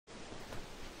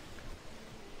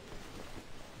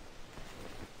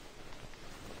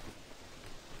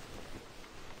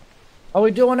How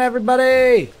we doing,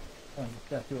 everybody?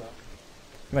 Get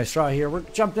my straw here. We're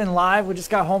jumped in live. We just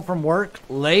got home from work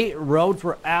late. Roads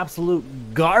were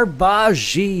absolute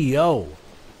garbaggio.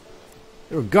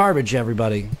 They were garbage,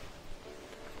 everybody.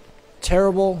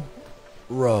 Terrible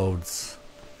roads.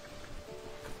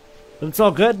 But it's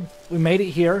all good. We made it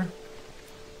here.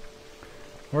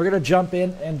 We're going to jump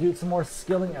in and do some more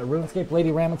skilling at RuneScape.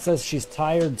 Lady Ramek says she's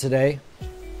tired today.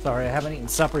 Sorry, I haven't eaten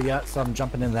supper yet, so I'm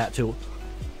jumping into that too.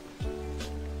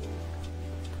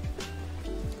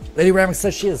 Lady Ramek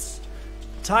says she is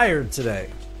tired today.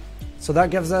 So that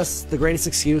gives us the greatest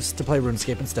excuse to play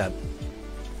RuneScape instead.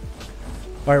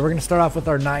 Alright, we're going to start off with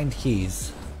our 9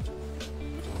 keys.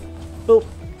 Boop.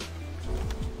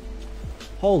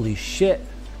 Holy shit.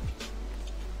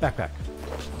 Backpack.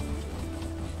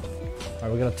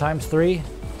 Alright, we got a ×3.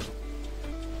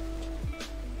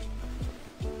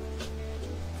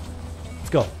 Let's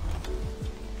go.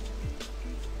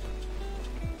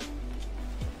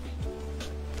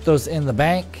 Put those in the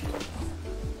bank.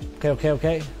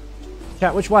 Okay.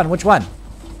 Chat, which one?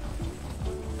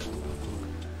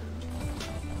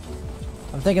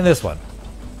 I'm thinking this one.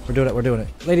 We're doing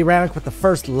it. Lady Ramek with the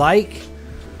first like.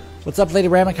 What's up, Lady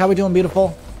Ramek? How we doing,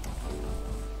 beautiful?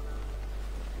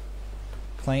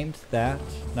 Claimed that.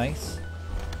 Nice.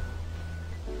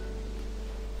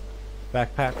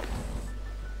 Backpack.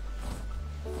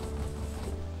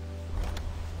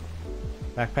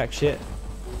 Backpack shit.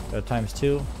 Got a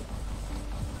 ×2.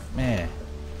 Man.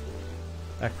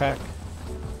 Backpack.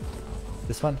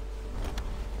 This one.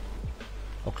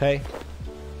 Okay.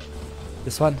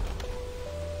 This one.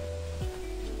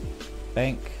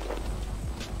 Bank.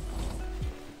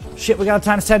 Shit, we got a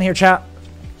 ×10 here, chat.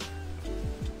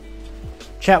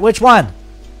 Chat, which one?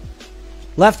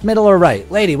 Left, middle, or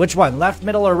right? Lady, which one? Left,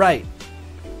 middle, or right?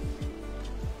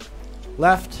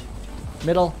 Left,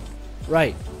 middle,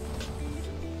 right.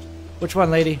 Which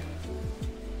one, lady?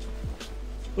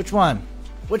 Which one?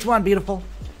 Which one, beautiful?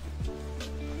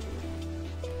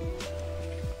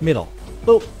 Middle.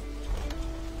 Boop.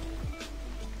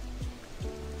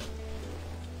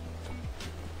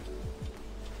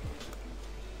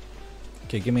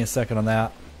 Okay, give me a second on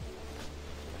that.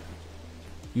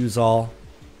 Use all.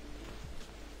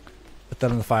 Put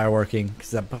that on the fireworking, because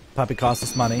that puppy costs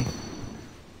us money.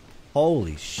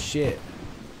 Holy shit.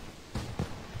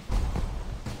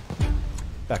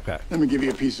 Backpack. Let me give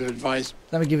you a piece of advice.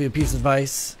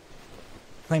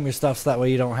 Claim your stuff so that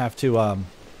way you don't have to,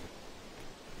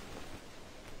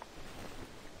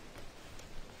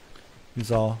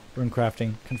 use all. Rune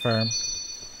crafting. Confirm.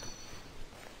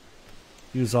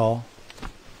 Use all.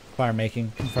 Fire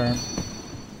making. Confirm.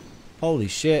 Holy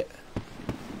shit.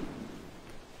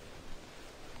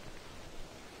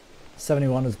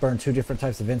 71 has burned 2 different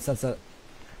types of incense at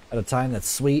a time. That's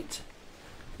sweet.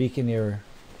 Beacon your...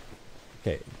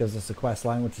 Okay, it gives us a quest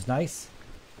line, which is nice.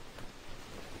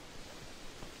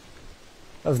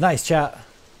 That was nice, chat.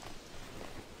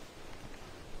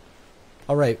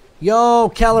 Alright. Yo,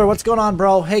 Keller, what's going on,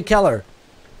 bro? Hey, Keller.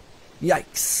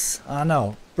 Yikes.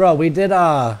 No. Bro, we did,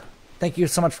 thank you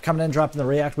so much for coming in and dropping the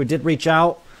react. We did reach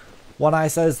out. One Eye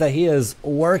says that he is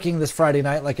working this Friday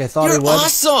night like I thought he would. You're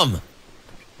awesome!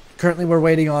 Currently, we're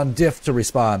waiting on Diff to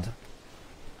respond.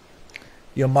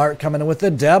 Yo, Mark coming in with the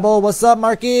devil. What's up,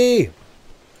 Marky?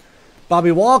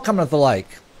 Bobby Wall coming with the like.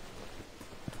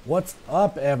 What's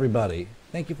up, everybody?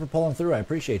 Thank you for pulling through. I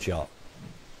appreciate y'all.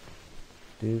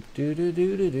 Do.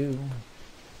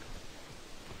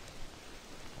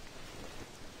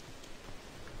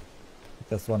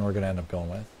 That's the one we're going to end up going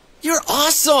with. You're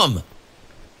awesome!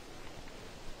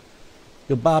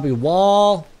 Yo, Bobby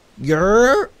Wall.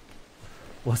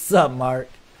 What's up, Mark?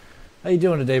 How you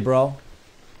doing today, bro?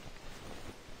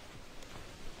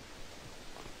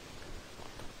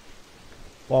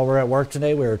 While we're at work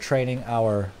today, we were training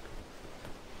our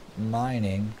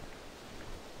mining.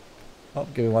 Oh,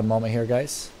 give me one moment here,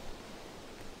 guys.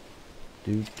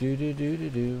 Do.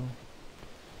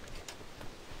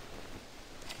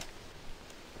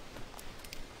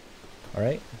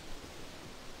 Alright.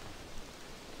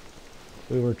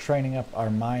 We were training up our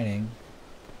mining.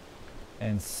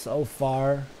 And so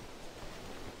far,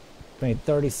 we made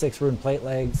 36 rune plate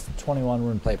legs, 21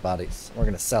 rune plate bodies. We're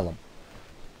going to sell them.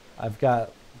 I've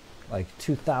got like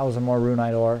 2,000 more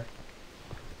runite ore.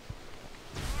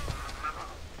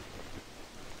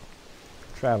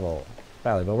 Travel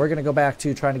Valley. But we're going to go back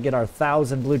to trying to get our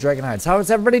 1,000 blue dragon hides. How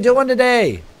is everybody doing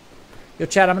today? Yo,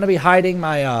 chat, I'm going to be hiding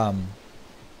my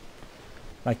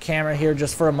my camera here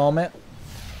just for a moment.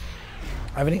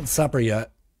 I haven't eaten supper yet.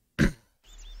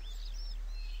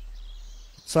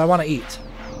 So I want to eat.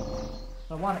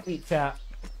 I want to eat, chat.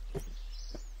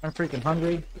 I'm freaking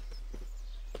hungry.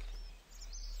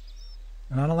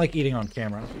 And I don't like eating on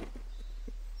camera.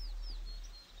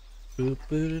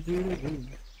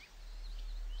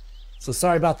 So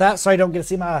sorry about that. Sorry you don't get to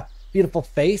see my beautiful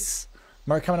face.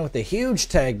 Mark coming in with a huge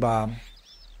tag bomb.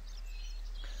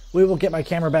 We will get my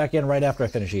camera back in right after I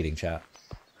finish eating, chat.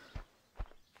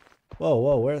 Whoa,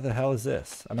 whoa, where the hell is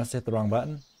this? I must have hit the wrong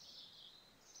button.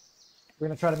 We're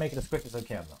going to try to make it as quick as I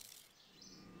can, though.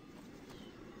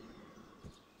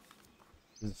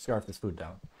 Just scarf this food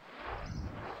down.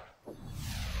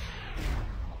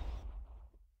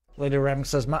 Lady Ram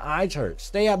says, my eyes hurt.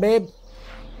 Stay up, babe.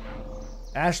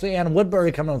 Ashley Ann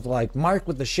Woodbury coming with like, Mark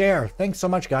with the share. Thanks so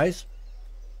much, guys.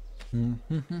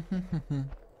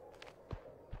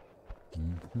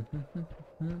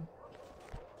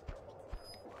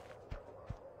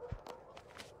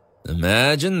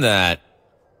 Imagine that.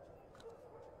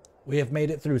 We have made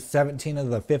it through 17 of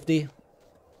the 50.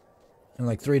 In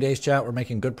like 3 days, chat. We're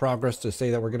making good progress to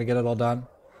say that we're going to get it all done.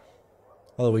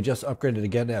 Although we just upgraded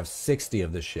again to have 60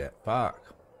 of this shit. Fuck.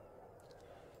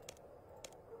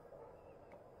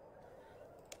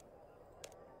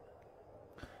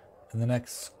 And the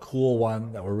next cool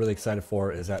one that we're really excited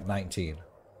for is at 19.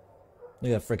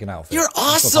 Look at that freaking outfit. You're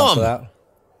I'm so pumped for awesome. that.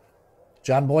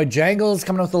 John Boy Jangles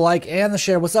coming with the like and the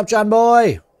share. What's up, John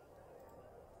Boy?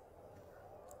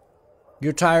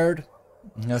 You're tired?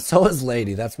 No, so is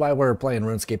Lady. That's why we're playing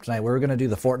RuneScape tonight. We were going to do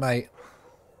the Fortnite,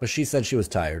 but she said she was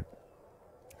tired.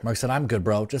 Mark said, I'm good,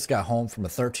 bro. Just got home from a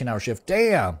 13-hour shift.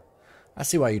 Damn. I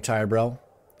see why you're tired, bro.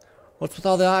 What's with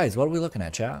all the eyes? What are we looking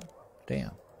at, chat?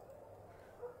 Damn.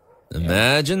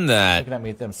 Imagine that. Looking at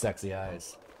me with them sexy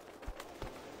eyes.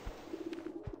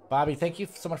 Bobby, thank you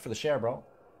so much for the share, bro.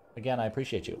 Again, I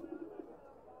appreciate you.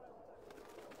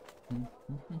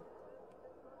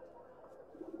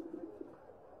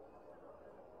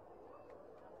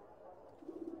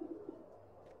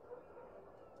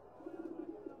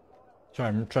 Sorry,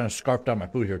 I'm trying to scarf down my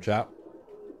food here, chat.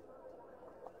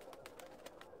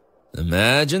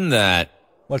 Imagine that.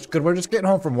 What's good? We're just getting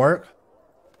home from work.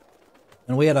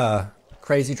 And we had a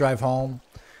crazy drive home.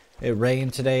 It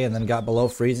rained today and then got below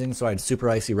freezing, so I had super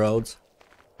icy roads.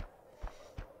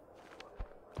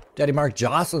 Daddy Mark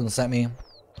Jocelyn sent me,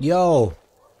 yo,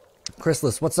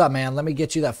 Chrisless, what's up, man? Let me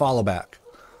get you that follow back.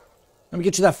 Let me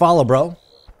get you that follow, bro.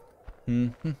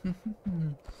 Coming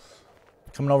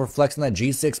over flexing that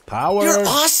G6 power. You're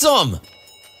awesome.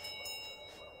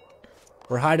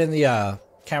 We're hiding the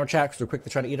camera chat because we're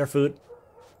quickly trying to eat our food.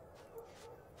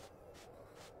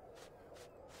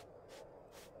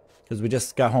 Because we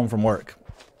just got home from work.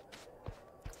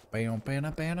 Bam, bam,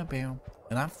 bam, bam.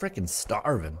 And I'm freaking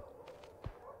starving.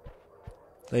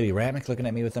 Lady Ramick looking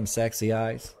at me with them sexy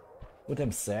eyes. With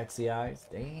them sexy eyes.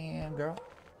 Damn, girl.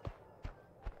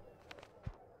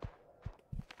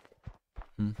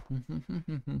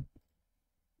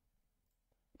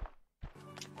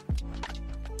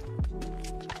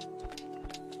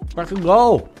 Fucking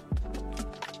go.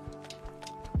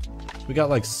 We got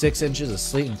like 6 inches of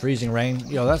sleet and freezing rain.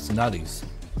 Yo, that's nutties.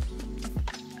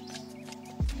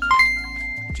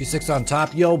 G6 on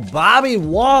top. Yo, Bobby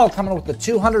Wall coming with the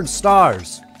 200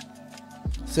 stars.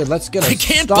 Said, let's get a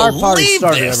star party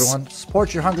started, everyone.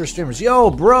 Support your hunger streamers.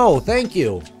 Yo, bro, thank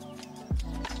you.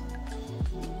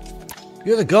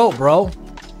 You're the GOAT, bro.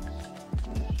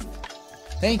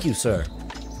 Thank you, sir.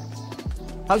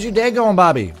 How's your day going,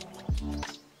 Bobby?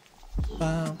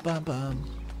 Bum, bum, bum.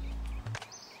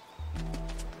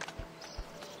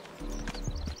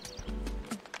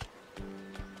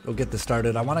 We'll get this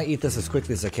started. I want to eat this as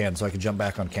quickly as I can so I can jump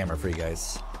back on camera for you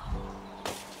guys.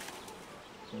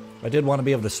 I did want to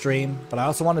be able to stream, but I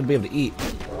also wanted to be able to eat.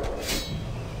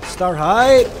 Start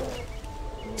hype!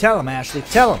 Tell him, Ashley.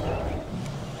 Tell him.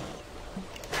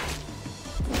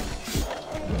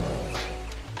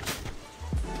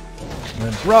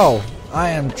 And bro, I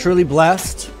am truly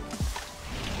blessed.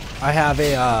 I have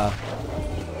a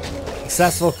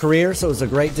successful career, so it was a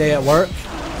great day at work.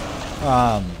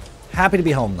 Happy to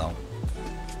be home, though.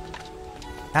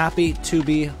 Happy to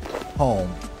be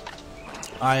home.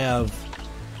 I have,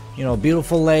 you know, a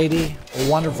beautiful lady,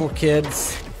 wonderful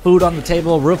kids, food on the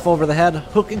table, roof over the head.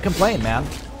 Who can complain, man?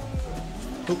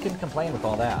 Who can complain with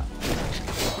all that?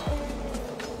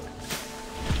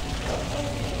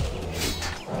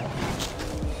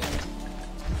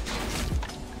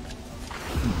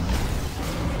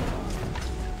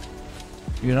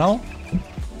 You know?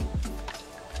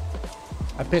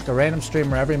 I pick a random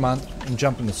streamer every month and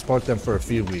jump in to support them for a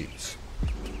few weeks.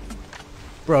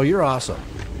 Bro, you're awesome.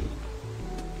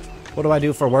 What do I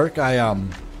do for work? I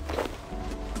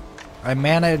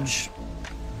manage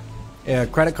a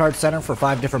credit card center for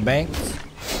 5 different banks.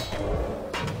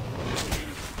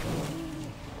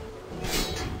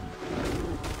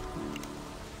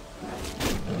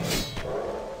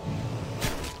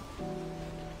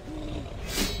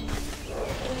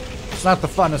 It's not the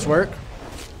funnest work.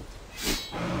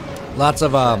 Lots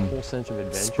of Whole sense of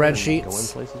adventure spreadsheets. and going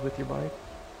places with your bike.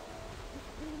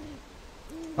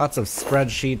 Lots of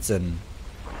spreadsheets and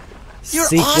You're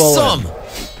SQL awesome!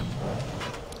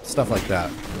 and stuff like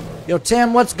that. Yo,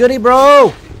 Tim, what's goody,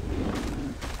 bro?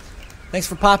 Thanks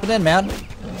for popping in, man.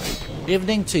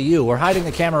 Evening to you. We're hiding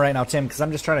the camera right now, Tim, because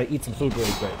I'm just trying to eat some food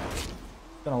really quick. It's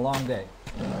been a long day.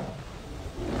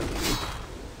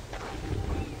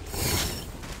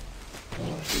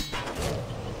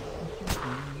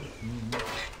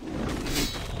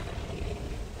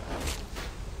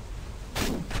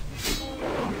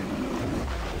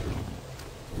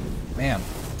 Man.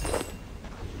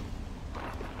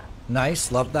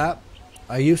 Nice, love that.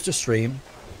 I used to stream,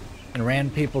 and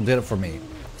random people did it for me.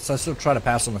 So I still try to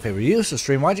pass on the favor. You used to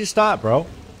stream, why'd you stop, bro?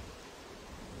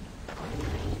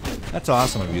 That's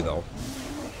awesome of you, though.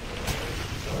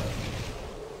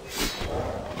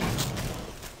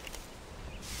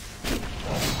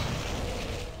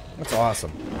 That's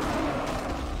awesome.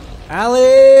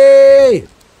 Allie!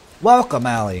 Welcome,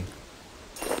 Allie.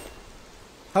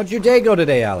 How'd your day go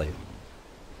today, Allie?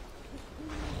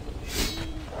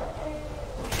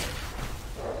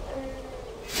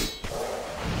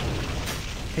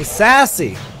 Hey,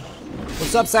 Sassy!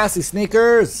 What's up, Sassy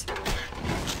Sneakers?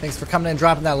 Thanks for coming in and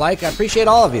dropping that like. I appreciate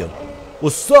all of you.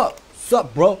 What's up? What's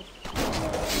up, bro?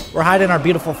 We're hiding our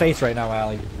beautiful face right now,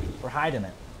 Allie. We're hiding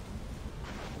it.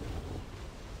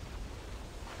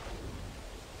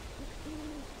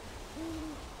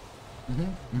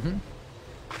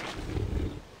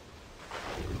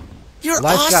 You're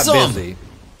Life awesome! got busy.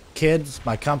 Kids,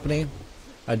 my company.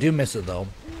 I do miss it, though.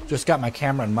 Just got my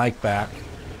camera and mic back.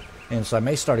 And so I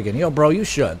may start again. Yo, bro, you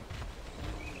should.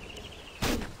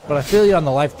 But I feel you on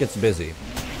the life gets busy.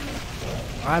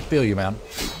 I feel you, man.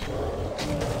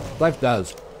 Life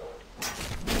does.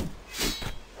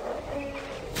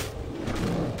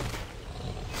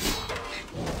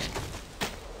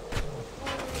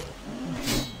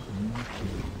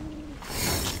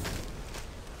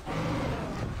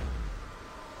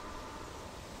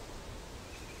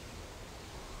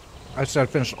 I said I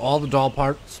finished all the doll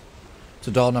parts to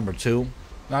doll number 2.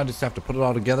 Now I just have to put it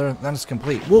all together, and then it's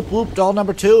complete. Whoop, whoop, doll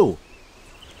number 2.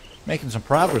 Making some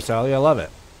progress, Allie. I love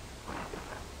it.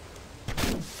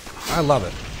 I love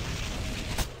it.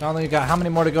 Now you got how many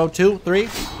more to go? 2? 3?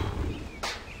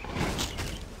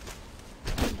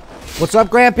 What's up,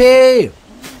 Grampy?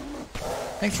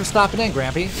 Thanks for stopping in,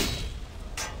 Grampy.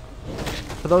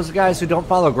 For those guys who don't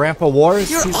follow Grandpa Wars,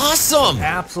 You're he's awesome! an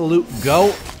absolute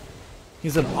GOAT.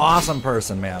 He's an awesome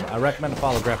person, man. I recommend to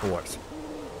follow Grandpa Wars.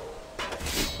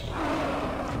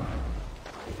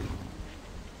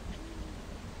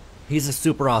 He's a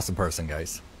super awesome person,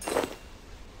 guys.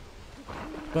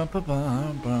 Bum, bum,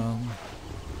 bum, bum.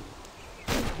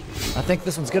 I think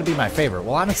this one's going to be my favorite.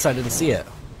 Well, I'm excited to see it.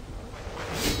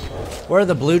 Where are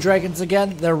the blue dragons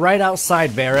again? They're right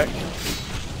outside Barrack.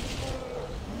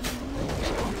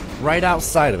 Right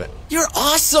outside of it. You're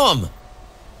awesome!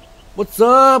 What's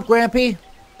up, Grampy?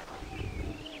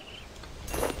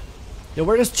 Yo,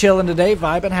 we're just chilling today,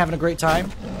 vibing, having a great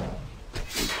time.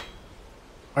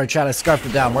 Alright, chat, I scarfed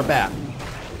it down. We're back.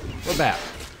 We're back.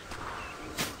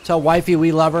 Tell wifey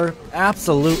we love her.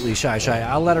 Absolutely, Shy.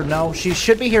 I'll let her know. She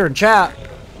should be here in chat.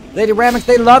 Lady Ramic,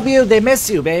 they love you. They miss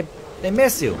you, babe. They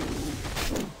miss you.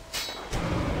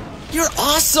 You're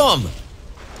awesome!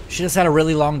 She just had a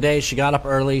really long day. She got up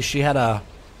early. She had to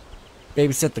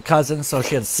babysit the cousin, so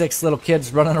she had 6 little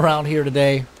kids running around here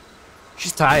today.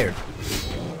 She's tired.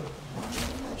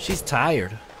 She's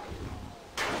tired.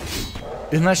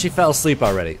 Unless she fell asleep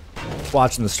already,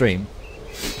 watching the stream.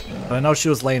 But I know she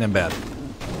was laying in bed.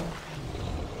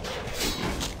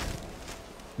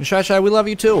 And Shy, we love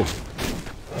you too.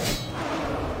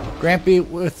 Grampy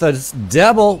with the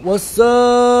devil, what's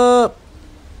up?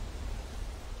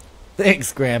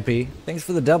 Thanks, Grampy. Thanks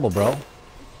for the double, bro.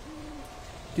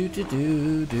 Do.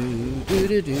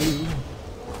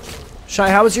 Shy,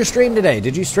 how was your stream today?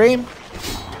 Did you stream?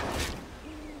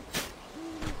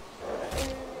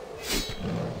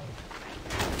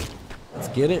 Let's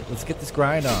get it. Let's get this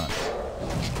grind on.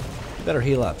 Better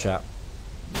heal up, chap.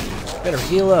 Better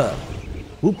heal up.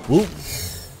 Whoop, whoop.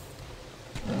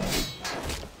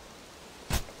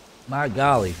 My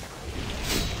golly.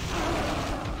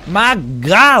 My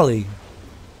golly.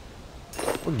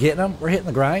 We're getting them. We're hitting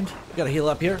the grind. We gotta heal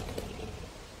up here.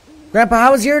 Grandpa,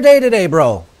 how was your day today,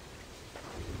 bro?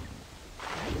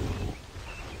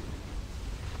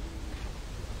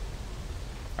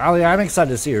 Ollie, I'm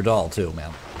excited to see your doll too,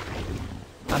 man.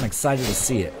 I'm excited to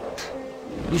see it.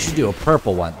 You should do a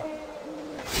purple one.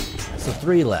 So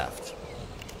 3 left.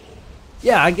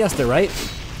 Yeah, I guessed it right.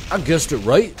 I guessed it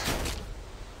right.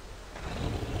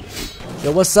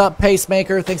 Yo, what's up,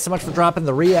 Pacemaker? Thanks so much for dropping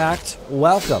the react.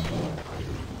 Welcome.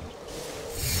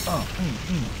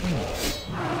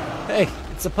 Hey,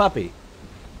 it's a puppy.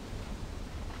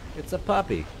 It's a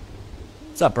puppy.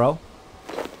 What's up, bro?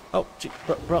 Oh, gee,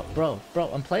 bro,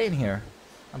 I'm playing here.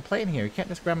 I'm playing here. You can't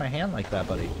just grab my hand like that,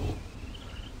 buddy.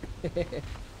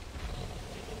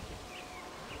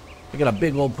 I got a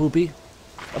big old poopy.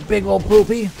 A big old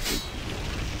poopy.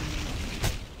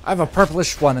 I have a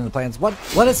purplish one in the plans. What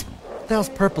the hell's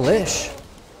purplish?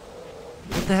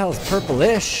 What the hell is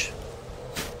purplish?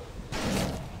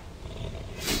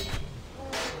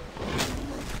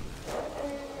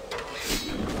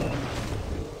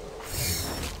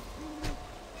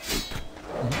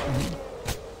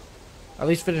 At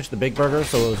least finished the big burger,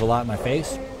 so it was a lot in my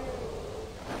face.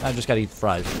 I just gotta eat the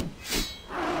fries.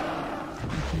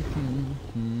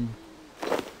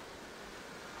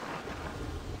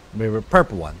 Maybe a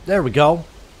purple one. There we go.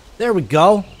 There we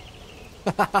go.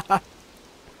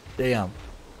 Damn.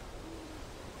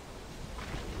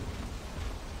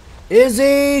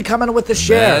 Izzy coming with the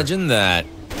share. Imagine that.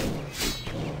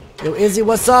 Yo, Izzy,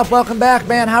 what's up? Welcome back,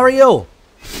 man. How are you?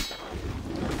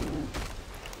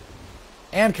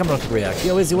 And coming with the react.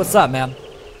 Yo, Izzy, what's up, man?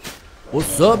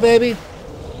 What's up, baby?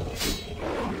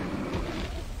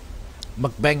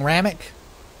 Mukbang Ramek?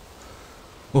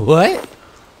 What?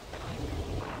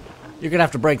 You're gonna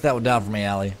have to break that one down for me,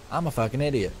 Allie. I'm a fucking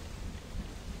idiot.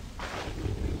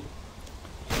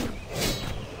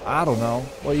 I don't know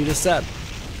what you just said.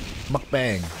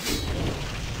 Mukbang.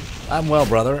 I'm well,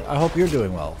 brother. I hope you're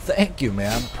doing well. Thank you,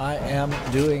 man. I am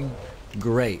doing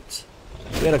great.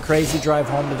 We had a crazy drive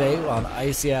home today on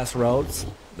icy ass roads.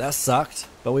 That sucked,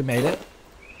 but we made it.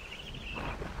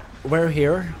 We're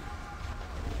here.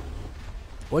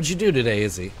 What'd you do today,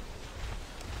 Izzy?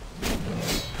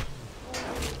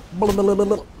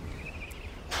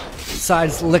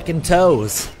 Sides licking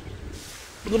toes.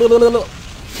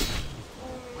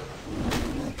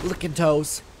 Licking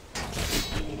toes.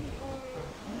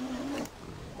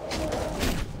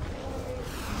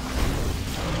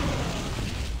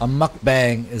 A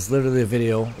mukbang is literally a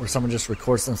video where someone just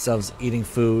records themselves eating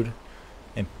food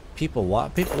and people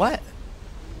what? People what?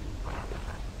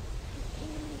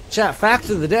 Chat, fact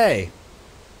of the day.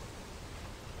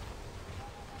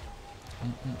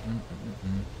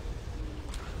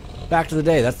 Fact of the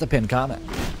day, that's the pinned comment.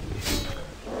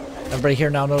 Everybody here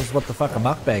now knows what the fuck a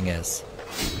mukbang is.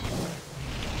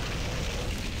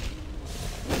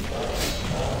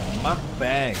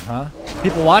 Mukbang, huh?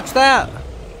 People watch that?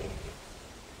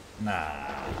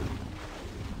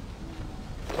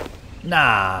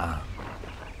 Nah.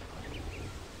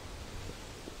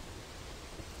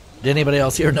 Did anybody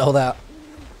else here know that?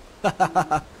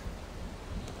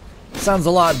 Sounds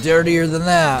a lot dirtier than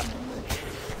that.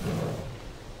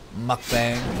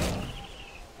 Mukbang.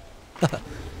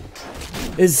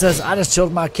 It says, I just chilled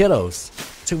with my kiddos.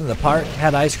 Took them to the park,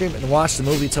 had ice cream, and watched the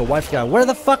movie till wife got, where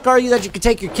the fuck are you that you could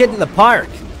take your kid to the park?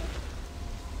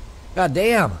 God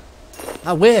damn.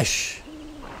 I wish.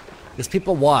 Because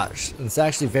people watch. And it's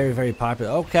actually very, very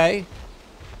popular. Okay.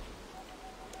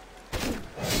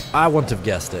 I wouldn't have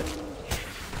guessed it.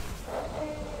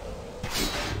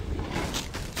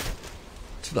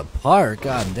 To the park?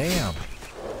 God damn.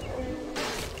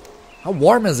 How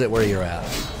warm is it where you're at?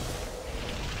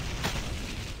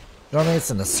 Normally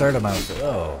it's an absurd amount of...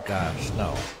 Oh, gosh.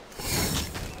 No.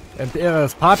 If it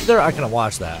was popular, I couldn't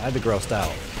watch that. I'd be grossed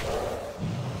out.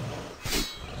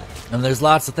 And there's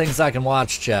lots of things I can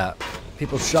watch, chat.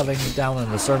 People shoving down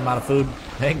a certain amount of food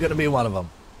ain't gonna be one of them.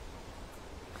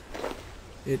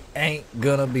 It ain't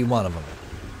gonna be one of them.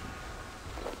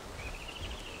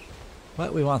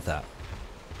 What? We want that.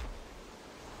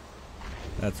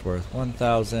 That's worth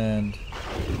 1,000.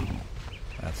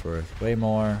 That's worth way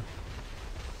more.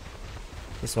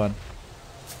 This one.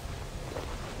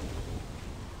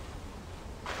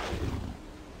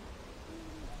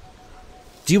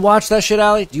 Do you watch that shit,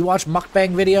 Allie? Do you watch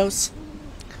mukbang videos?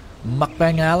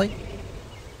 Mukbang Alley?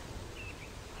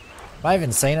 Am I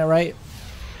even saying it right?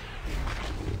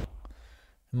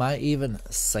 Am I even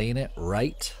saying it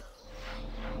right?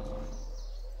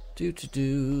 Do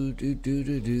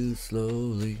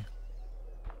slowly.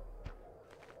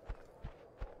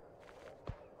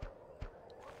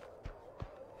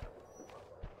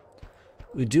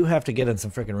 We do have to get in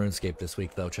some freaking RuneScape this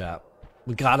week, though, chat.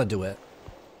 We gotta do it.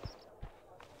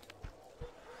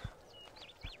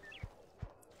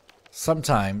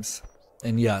 Sometimes,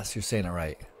 and yes, you're saying it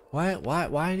right.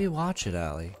 Why do you watch it,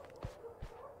 Allie?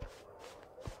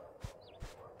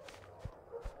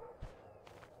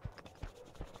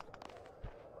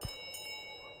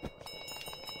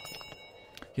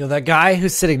 You know, that guy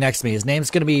who's sitting next to me, his name's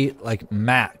gonna be like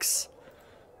Max.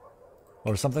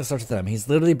 Or something starts with him. He's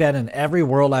literally been in every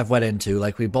world I've went into.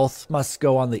 Like, we both must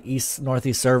go on the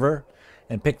Northeast server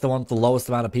and pick the one with the lowest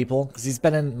amount of people. Because he's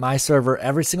been in my server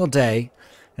every single day.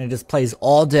 And he just plays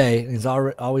all day. And he's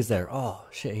always there. Oh,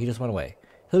 shit. He just went away.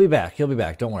 He'll be back. He'll be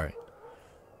back. Don't worry.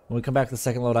 When we come back to the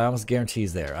second load, I almost guarantee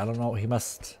he's there. I don't know. I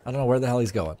don't know where the hell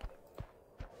he's going.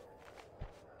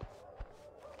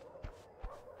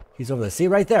 He's over there. See,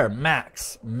 right there.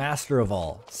 Max. Master of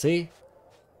all. See?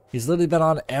 He's literally been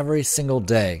on every single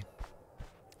day.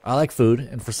 I like food,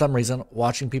 and for some reason,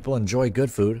 watching people enjoy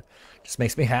good food just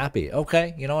makes me happy.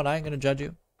 Okay, you know what? I ain't gonna judge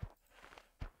you.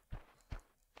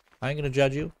 I ain't gonna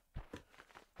judge you.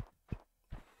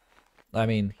 I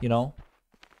mean, you know,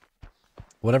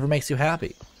 whatever makes you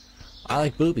happy. I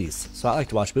like boobies, so I like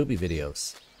to watch boobie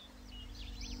videos.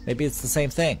 Maybe it's the same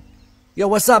thing. Yo,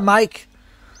 what's up, Mike?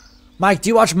 Mike, do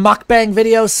you watch mukbang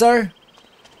videos, sir?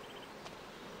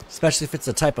 Especially if it's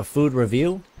a type of food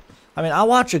review. I mean, I'll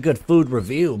watch a good food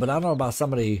review, but I don't know about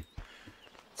somebody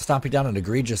stomping down an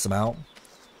egregious amount.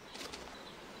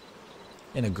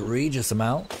 An egregious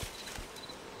amount.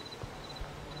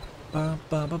 Bum,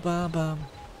 bum, bum, bum, bum.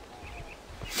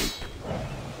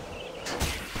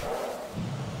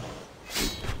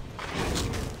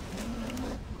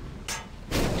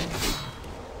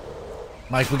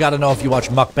 Mike, we gotta know if you watch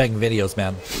mukbang videos,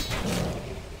 man.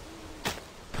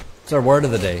 It's our word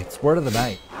of the day. It's word of the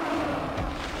night.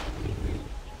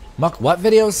 Muck what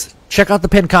videos? Check out the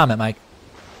pinned comment, Mike.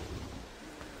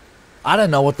 I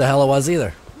didn't know what the hell it was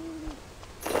either.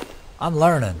 I'm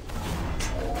learning.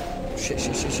 Shit.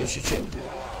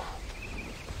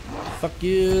 Fuck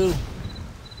you.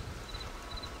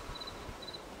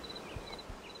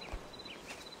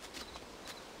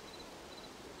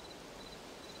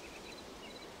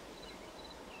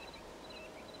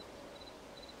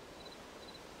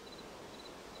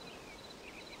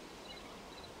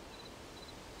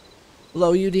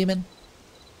 Hello, you demon.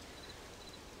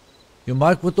 You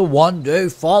Mike with the 1 day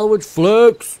followage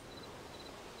flicks.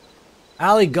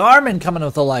 Ali Garmin coming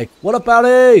with a like. What up,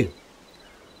 Ali?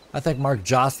 I think Mark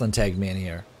Jocelyn tagged me in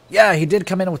here. Yeah, he did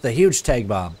come in with a huge tag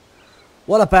bomb.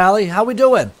 What up, Ali? How we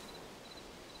doing?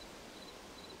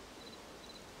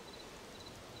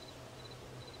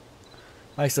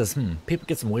 Mike says, people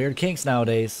get some weird kinks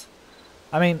nowadays.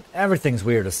 I mean, everything's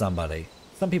weird to somebody.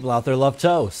 Some people out there love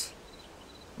toes.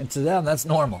 And to them, that's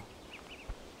normal.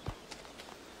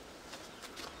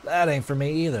 That ain't for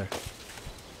me either.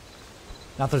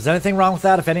 Now, if there's anything wrong with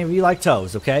that, if any of you like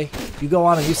toes, okay? You go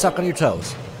on and you suck on your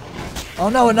toes. Oh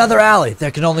no, another alley.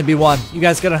 There can only be one. You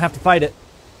guys gonna have to fight it.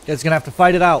 You guys gonna have to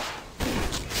fight it out.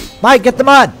 Mike, get the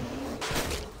mud!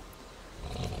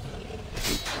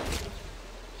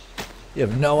 You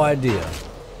have no idea.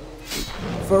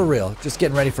 For real. Just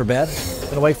getting ready for bed.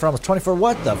 Been awake for almost 24.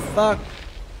 What the fuck?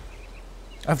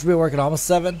 I have to be working almost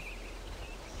 7.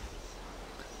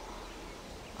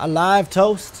 I live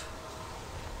toast.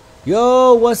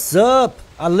 Yo, what's up?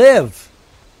 I live.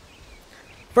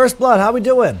 First Blood, how we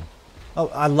doing?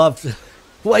 Oh, I love.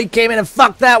 Well, he came in and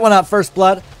fucked that one up, First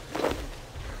Blood.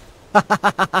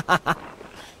 I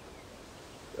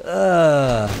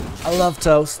love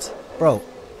toast. Bro,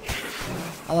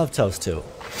 I love toast too.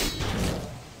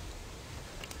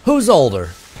 Who's older?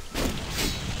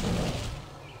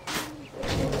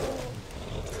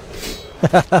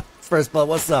 First Blood,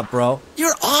 what's up, bro?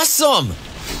 You're awesome!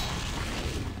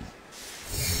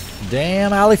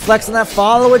 Damn, Ali flexing that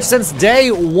followage since day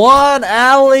 1,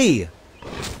 Ali!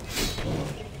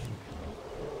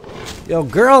 Yo,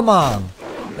 girl mom,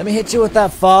 let me hit you with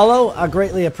that follow. I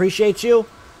greatly appreciate you.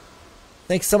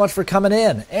 Thanks so much for coming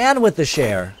in, and with the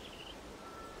share.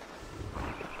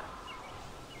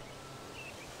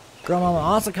 Girl mama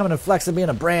also coming and flexing being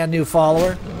a brand new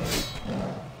follower.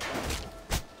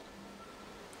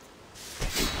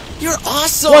 You're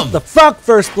awesome! What the fuck,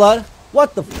 First Blood?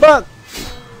 What the fuck?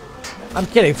 I'm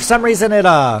kidding. For some reason it,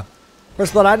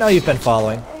 First Blood, I know you've been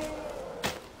following.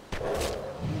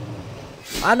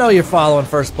 I know you're following,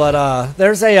 First Blood.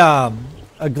 There's a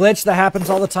glitch that happens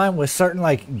all the time with certain,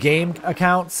 like, game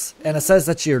accounts, and it says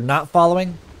that you're not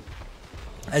following.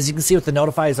 As you can see with the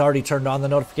notify is already turned on, the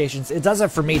notifications. It does it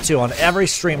for me, too, on every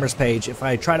streamer's page. If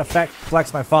I try to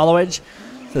flex my followage,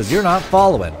 it says, you're not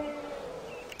following.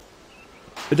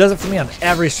 It does it for me on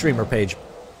every streamer page,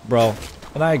 bro.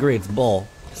 And I agree, it's bull.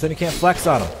 So then you can't flex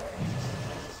on them.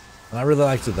 And I really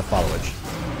like the followage.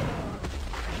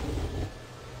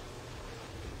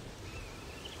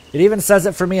 It even says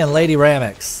it for me in Lady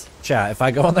Ramix chat. If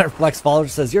I go in there and flex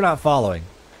followers, it says, you're not following.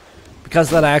 Because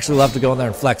of that, I actually love to go in there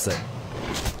and flex it.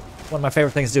 One of my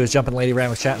favorite things to do is jump in Lady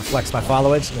Ramwick's chat and flex my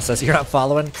followage. And it says, you're not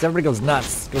following. Because everybody goes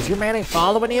nuts. Goes, your man ain't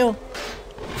following you?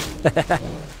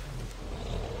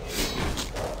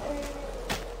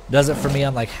 Does it for me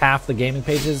on like half the gaming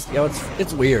pages. Yo,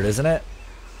 it's weird, isn't it?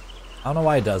 I don't know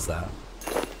why it does that.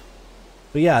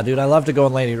 But yeah, dude, I love to go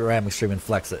in Lady Ramwick's stream and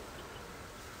flex it.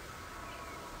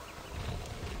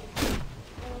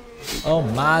 Oh,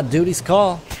 my duty's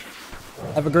call.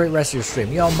 Have a great rest of your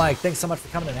stream. Yo, Mike, thanks so much for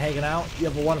coming and hanging out. You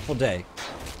have a wonderful day.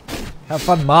 Have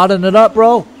fun modding it up,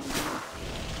 bro.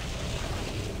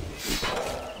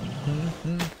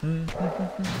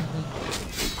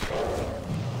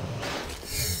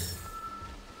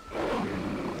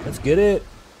 Let's get it.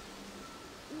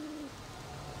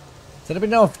 Does anybody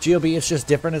know if GOB It's Just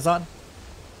Different is on?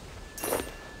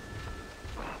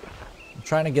 I'm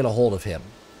trying to get a hold of him.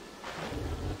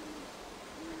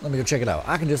 Let me go check it out.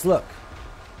 I can just look.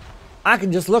 I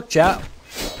can just look, chat.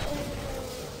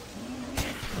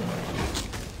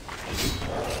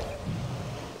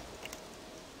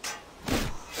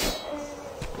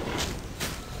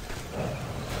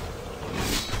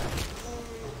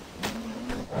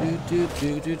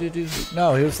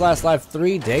 No, he was last live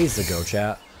 3 days ago,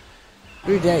 chat.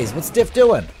 3 days. What's Diff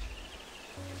doing?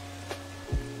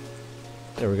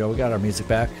 There we go. We got our music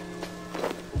back.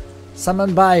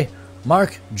 Summoned by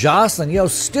Mark Jocelyn. Yo,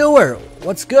 Stuart.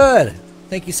 What's good?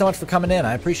 Thank you so much for coming in.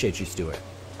 I appreciate you, Stuart.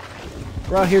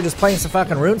 We're out here just playing some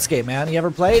fucking RuneScape, man. You ever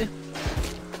played?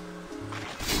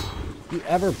 You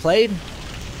ever played?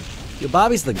 Yo,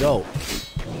 Bobby's the GOAT.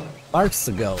 Mark's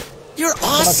the GOAT. You're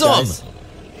awesome!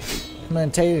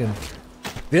 Commentating.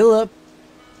 Philip.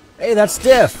 Hey, that's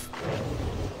Diff.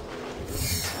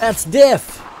 That's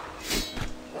Diff.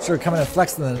 Sure, coming and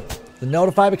flexing the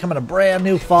Notify, becoming a brand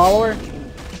new follower.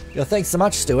 Yo, thanks so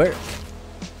much, Stuart.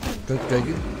 Thank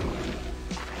you.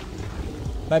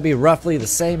 Might be roughly the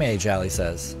same age, Ali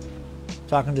says.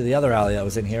 Talking to the other Ali that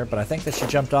was in here, but I think that she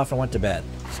jumped off and went to bed.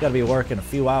 She's got to be at work in a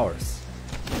few hours.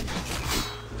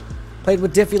 Played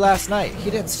with Diffie last night. He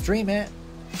didn't stream it.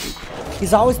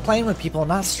 He's always playing with people and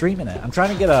not streaming it. I'm trying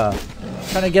to get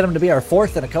him to be our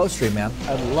fourth in a co-stream, man.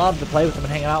 I'd love to play with him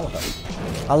and hang out with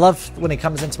him. I love when he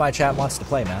comes into my chat and wants to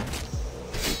play, man.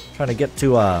 Trying to get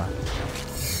to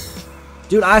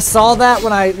Dude, I saw that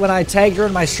when I tagged her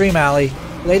in my stream, Ali.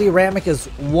 Lady Ramwick is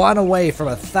 1 away from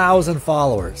 1,000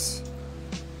 followers.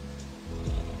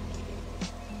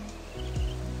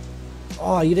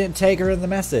 Oh, you didn't tag her in the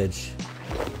message.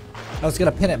 I was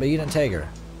gonna pin it, but you didn't tag her.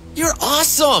 You're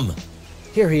awesome!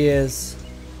 Here he is.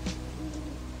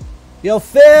 Yo,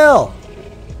 Phil!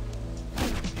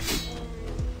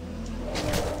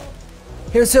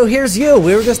 Here's you.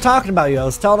 We were just talking about you. I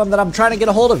was telling them that I'm trying to get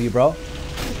a hold of you, bro.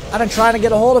 I've been trying to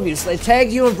get a hold of you. So they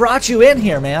tagged you and brought you in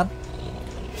here, man.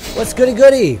 What's goody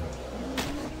goody?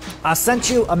 I sent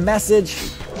you a message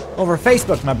over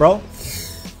Facebook, my bro.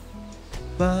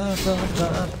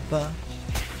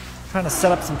 Trying to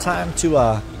set up some time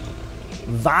to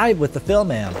vibe with the Phil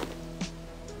man.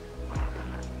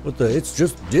 With the It's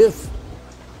Just Diff.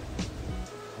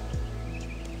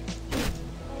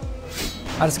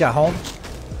 I just got home.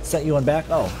 Sent you one back.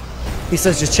 Oh. He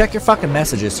says just check your fucking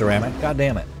messages, Ceramic. God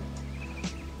damn it.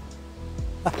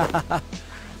 Let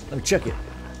me check it.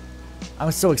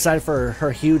 I'm so excited for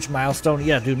her huge milestone.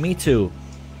 Yeah, dude, me too.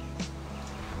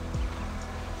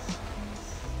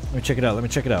 Let me check it out. Let me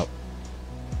check it out.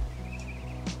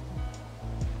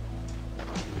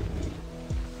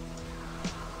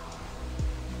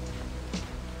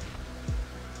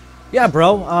 Yeah,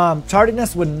 bro.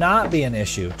 Tardiness would not be an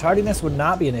issue. Tardiness would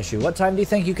not be an issue. What time do you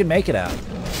think you can make it at?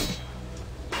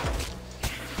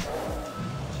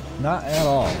 Not at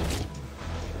all.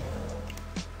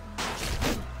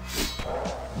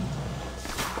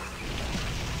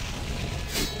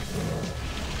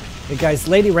 Hey guys,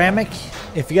 Lady Ramwick,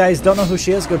 if you guys don't know who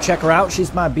she is, go check her out.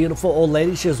 She's my beautiful old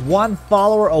lady. She is 1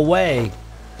 follower away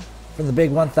from the big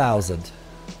 1,000.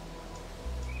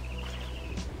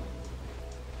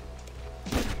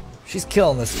 She's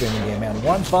killing this streaming game, man.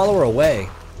 1 follower away.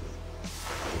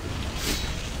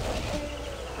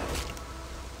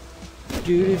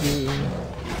 Doo-doo-doo.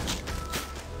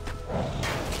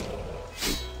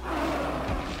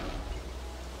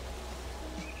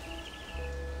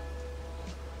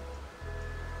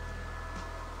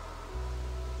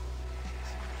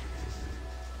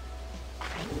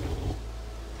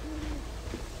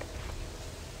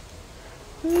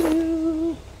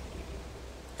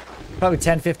 Probably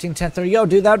 10, 15, 10, 30. Yo,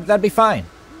 dude, that'd be fine.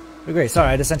 Be great. Sorry,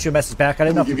 I just sent you a message back. I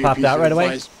didn't know if it popped out right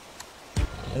away.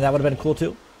 And that would have been cool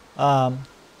too. I'd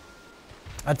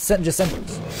just sent.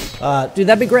 Dude,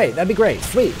 that'd be great. That'd be great.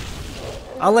 Sweet.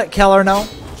 I'll let Keller know.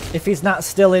 if he's not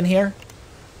still in here.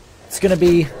 It's going to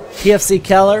be PFC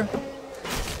Keller,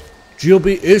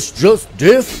 Juby It's Just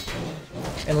Diff,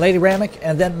 and Lady Ramic,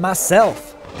 and then myself.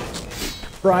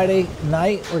 Friday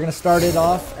night, we're going to start it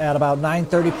off at about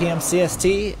 9:30 p.m.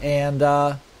 CST,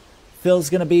 and Phil's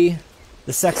going to be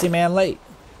the sexy man late.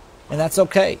 And that's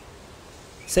okay.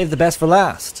 Save the best for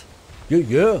last.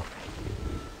 Yeah.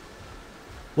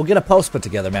 We'll get a post put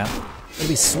together, man. It'll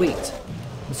be sweet.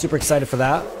 I'm super excited for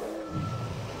that.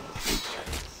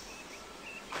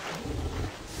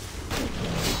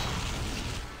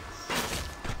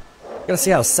 Gotta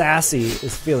see how Sassy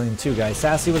is feeling too, guys.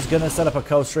 Sassy was gonna set up a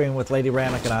co-stream with Lady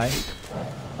Ramic and I,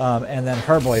 and then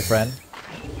her boyfriend.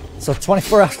 So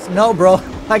 24 hours. No, bro.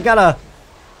 I gotta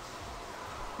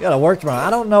work tomorrow. I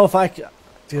don't know if I could,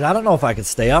 dude. I don't know if I could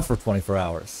stay up for 24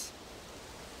 hours.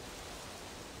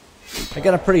 I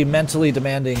got a pretty mentally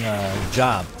demanding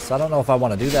job, so I don't know if I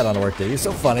want to do that on a work day. You're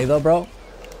so funny though, bro.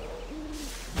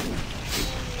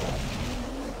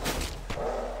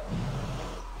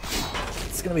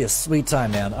 It's gonna be a sweet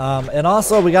time, man. And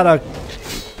also we got a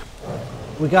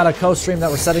co-stream that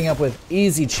we're setting up with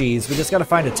Easy Cheese. We just got to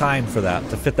find a time for that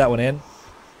to fit that one in.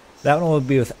 That one will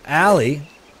be with Allie,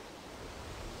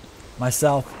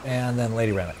 myself, and then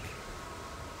Lady Remick.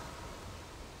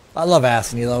 I love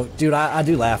asking you though, dude. I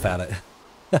do laugh at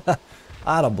it.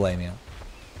 I don't blame you,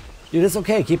 dude. It's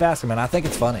okay. Keep asking, man. I think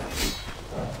it's funny.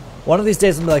 One of these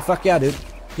days I'm gonna be like, fuck yeah, dude.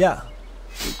 Yeah.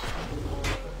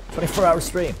 24-hour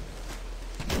stream.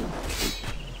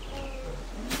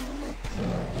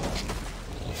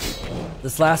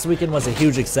 This last weekend was a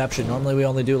huge exception. Normally we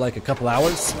only do like a couple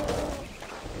hours.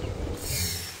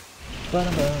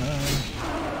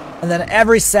 And then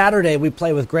every Saturday we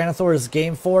play with Granathor's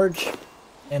Game Forge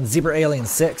and Zebra Alien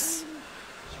 6.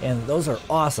 And those are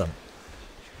awesome.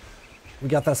 We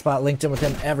got that spot linked in with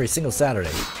him every single Saturday.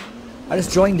 I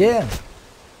just joined in.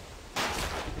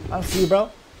 I don't see you, bro.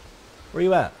 Where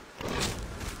you at?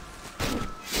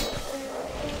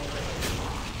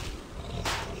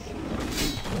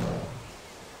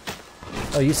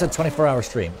 Oh, you said 24-hour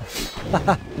stream.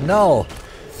 No.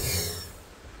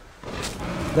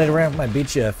 Later Ramp might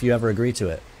beat you if you ever agree to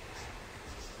it.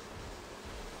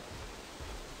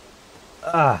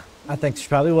 I think she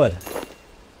probably would.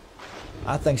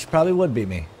 I think she probably would beat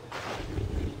me.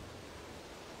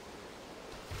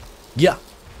 Yeah.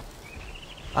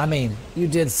 I mean, you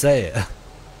did say it.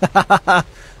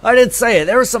 I did say it.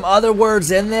 There were some other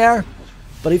words in there,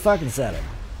 but he fucking said it.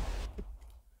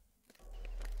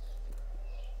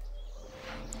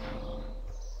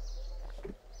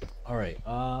 All right.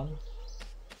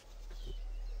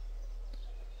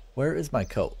 Where is my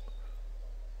coat?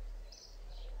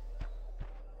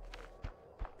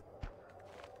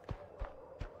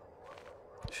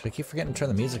 Should I keep forgetting to turn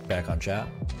the music back on, chat?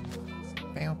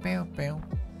 Bow, bow, bow.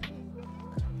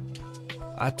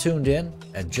 I tuned in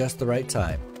at just the right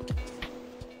time.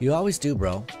 You always do,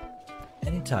 bro.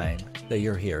 Anytime that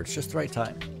you're here, it's just the right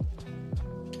time.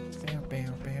 Bow,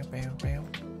 bow, bow, bow, bow.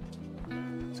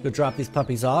 Let's go drop these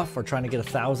puppies off. We're trying to get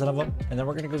 1,000 of them, and then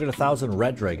we're gonna go get 1,000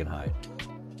 red dragon hide.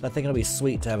 I think it'll be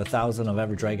sweet to have 1,000 of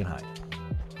every dragon hide.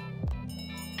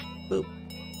 Boop.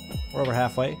 We're over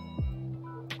halfway.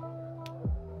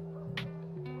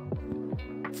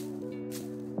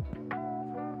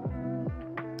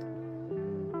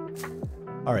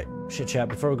 Alright, shit chat,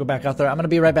 before we go back out there, I'm gonna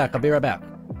be right back. I'll be right back.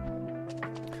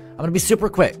 I'm gonna be super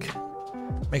quick.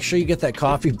 Make sure you get that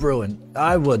coffee brewing.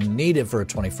 I would need it for a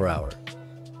 24-hour.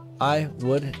 I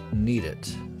would need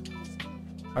it.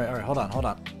 Alright, hold on.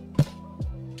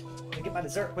 Let me get my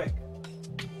dessert quick.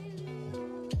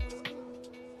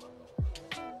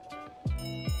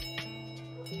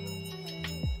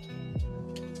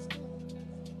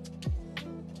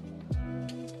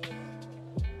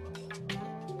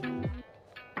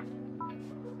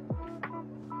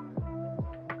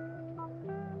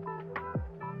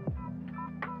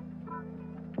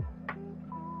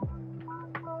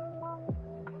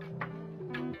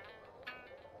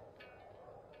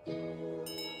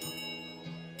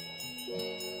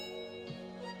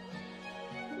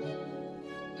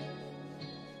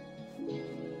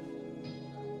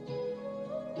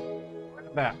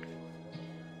 Back.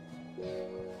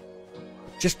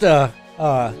 Just a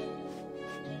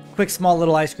quick small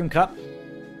little ice cream cup.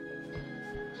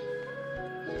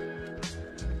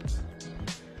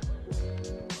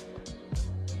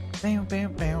 Bam,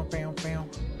 bam, bam, bam, bam.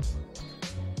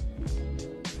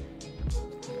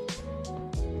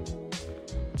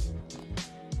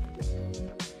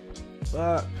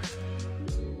 Fuck.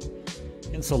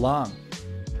 Been so long.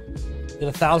 Get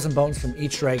 1,000 bones from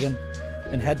each dragon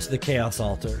and head to the Chaos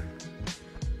Altar.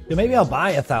 Dude, maybe I'll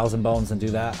buy 1,000 bones and do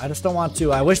that. I just don't want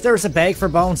to. I wish there was a bag for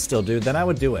bones still, dude. Then I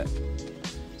would do it.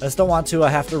 I just don't want to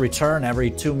have to return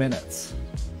every 2 minutes.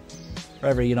 Or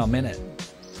every, you know, minute.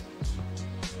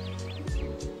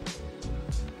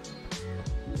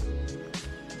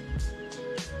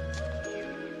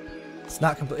 It's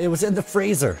not complete. It was in the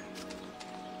freezer.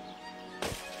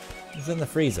 It was in the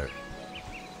freezer.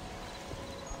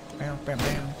 Bam, bam,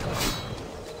 bam.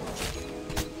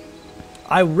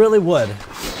 I really would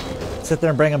sit there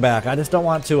and bring them back. I just don't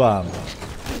want to,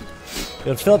 it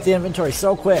would fill up the inventory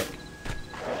so quick.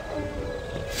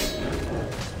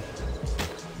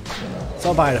 So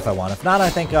I'll buy it if I want. If not, I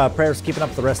think Prayer's keeping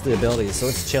up the rest of the abilities, so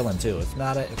it's chilling too. If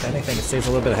not, if anything, it stays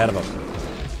a little bit ahead of him.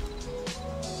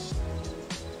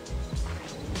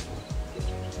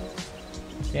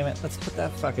 Damn it, let's put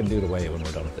that fucking dude away when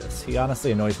we're done with this. He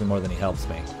honestly annoys me more than he helps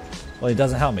me. Well, he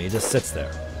doesn't help me, he just sits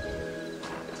there.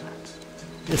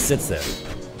 He just sits there.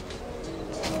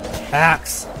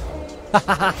 Axe!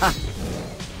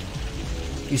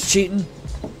 He's cheating.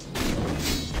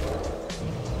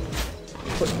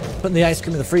 Putting the ice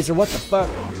cream in the freezer, what the fuck?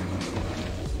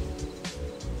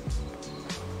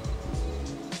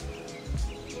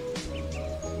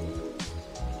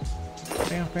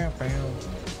 Bam, bam, bam.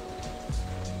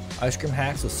 Ice cream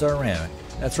hacks with ceramic.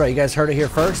 That's right, you guys heard it here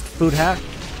first. Food hack.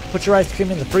 Put your ice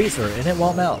cream in the freezer and it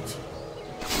won't melt.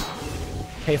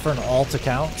 Pay for an alt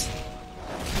account.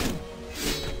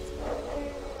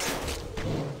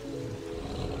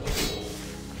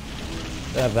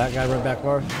 They have that guy right back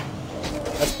bar.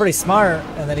 That's pretty smart.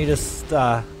 And then you just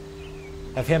have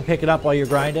him pick it up while you're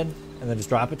grinding and then just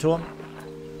drop it to him.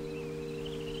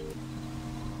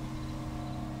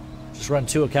 Just run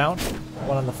 2 accounts.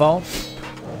 One on the phone.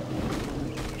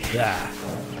 Yeah.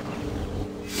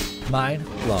 Mind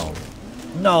blown.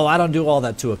 No, I don't do all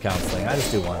that 2 accounts thing. I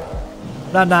just do one.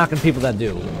 I'm not knocking people that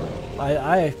do.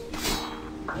 I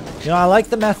you know, I like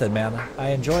the method, man.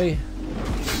 I enjoy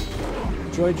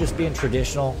just being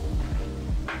traditional.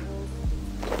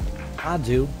 I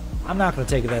do. I'm not gonna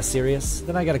take it that serious.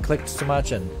 Then I gotta click too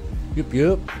much and yoop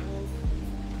yoop.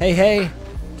 Hey, hey.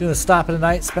 Doing a stop in the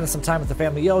night, spending some time with the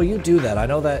family. Yo, you do that. I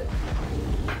know that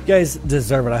you guys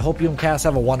deserve it. I hope you and Cass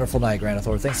have a wonderful night,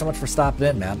 Granithor. Thanks so much for stopping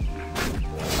in, man.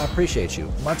 I appreciate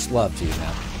you. Much love to you,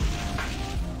 man.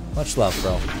 Much love,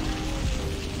 bro.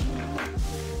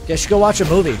 Guess you go watch a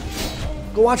movie.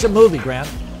 Go watch a movie, Grant.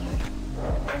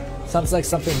 Sounds like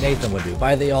something Nathan would do.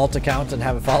 Buy the alt account and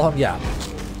have it follow him? Yeah.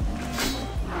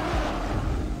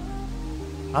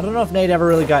 I don't know if Nate ever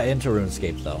really got into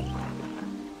RuneScape, though.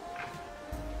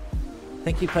 I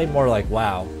think he played more like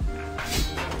WoW.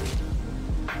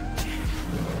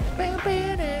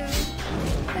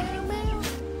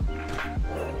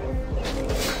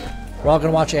 We're all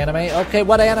gonna watch anime? Okay,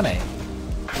 what anime?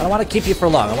 I don't want to keep you for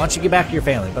long. I want you to get back to your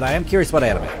family, but I am curious what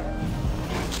anime.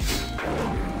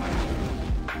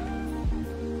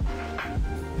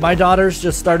 My daughters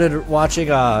just started watching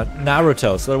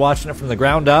Naruto, so they're watching it from the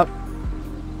ground up.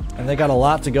 And they got a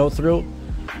lot to go through,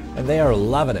 and they are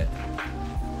loving it.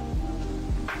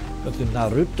 Look at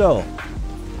Naruto.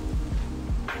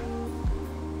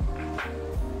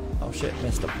 Oh shit,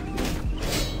 missed him.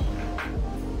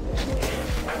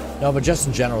 No, but just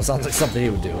in general, sounds like something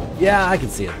he would do. Yeah, I can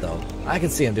see it though. I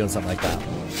can see him doing something like that.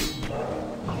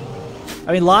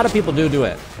 I mean, a lot of people do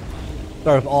it.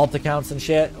 Start up alt accounts and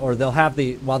shit, or they'll have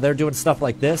the, while they're doing stuff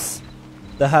like this,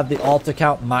 they'll have the alt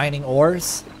account mining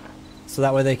ores, so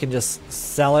that way they can just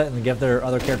sell it and give their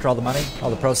other character all the money, all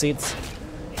the proceeds.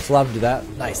 So a lot of them do that.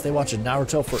 Nice, they watch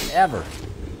Naruto forever.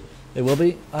 They will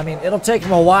be. I mean, it'll take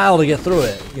them a while to get through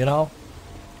it, you know?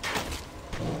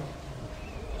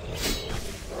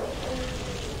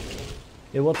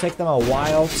 It will take them a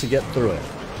while to get through it.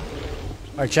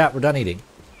 Alright, chat, we're done eating.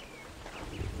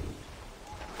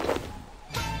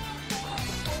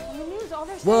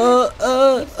 Whoa,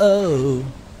 oh, oh.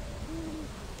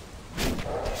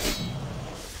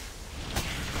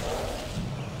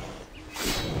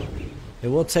 It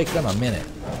will take them a minute.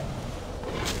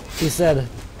 He said,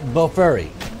 Bofuri.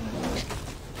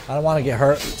 I don't want to get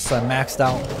hurt, so I maxed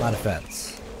out my defense.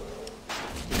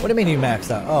 What do you mean you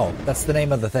maxed out? Oh, that's the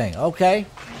name of the thing. Okay.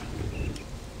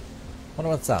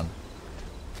 Wonder what's on.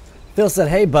 Phil said,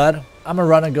 hey, bud. I'm gonna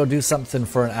run and go do something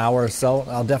for an hour or so.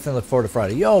 I'll definitely look forward to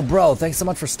Friday. Yo, bro, thanks so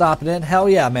much for stopping in. Hell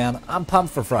yeah, man. I'm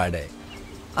pumped for Friday.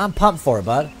 I'm pumped for it,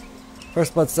 bud.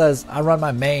 First Blood says, I run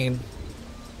my main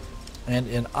and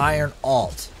an iron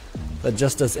alt that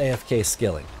just does AFK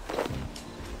skilling.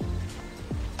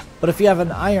 But if you have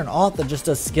an iron alt that just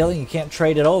does skilling, you can't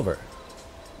trade it over.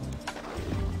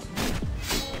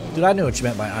 Dude, I knew what you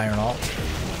meant by iron alt.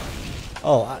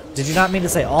 Oh, did you not mean to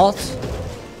say alt?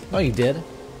 No, you did.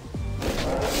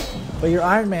 But your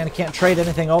Iron Man can't trade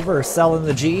anything over or sell in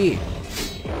the GE.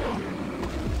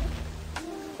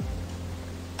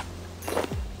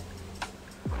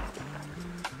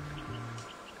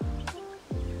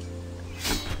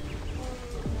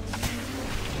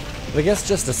 But I guess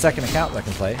just a second account that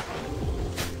can play.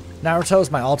 Naruto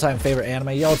is my all-time favorite anime.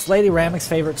 Yo, it's Lady Ramek's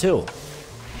favorite too.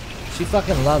 She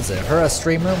fucking loves it. Her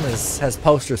stream room has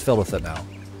posters filled with it now.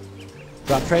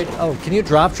 Drop trade? Oh, can you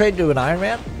drop trade to an Iron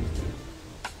Man?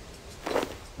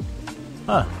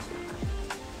 Huh.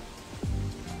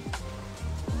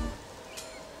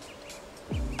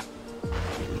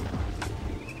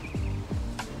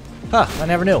 Huh, I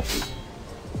never knew.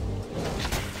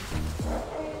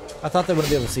 I thought they wouldn't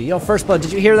be able to see. Yo, First Blood,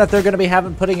 did you hear that they're going to be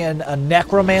putting in a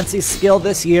necromancy skill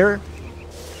this year?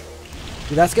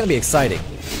 Dude, that's going to be exciting.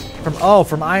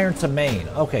 From Iron to Main.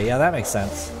 Okay, yeah, that makes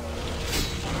sense.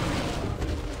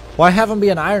 Why have him be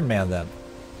an Iron Man then?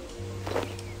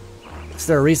 Is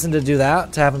there a reason to do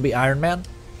that? To have him be Iron Man?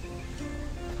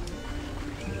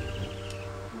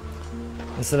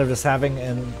 Instead of just having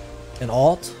an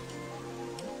alt?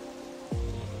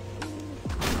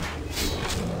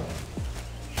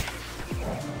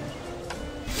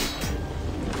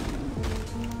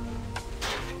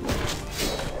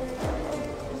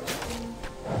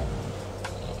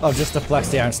 Oh, just to flex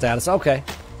the Iron status. Okay.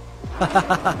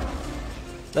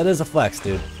 That is a flex,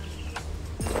 dude.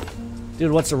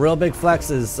 Dude, what's a real big flex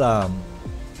is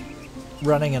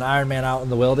running an Iron Man out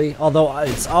in the wildy. Although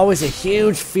it's always a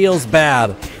huge feels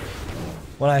bad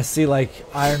when I see like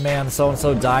Iron Man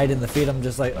so-and-so died in the feed. I'm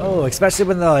just like, oh, especially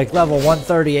when they're like level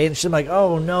 138 and shit. I'm like,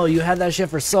 oh no, you had that shit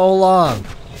for so long.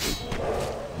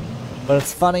 But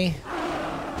it's funny.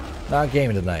 Not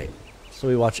gaming tonight. So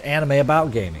we watch anime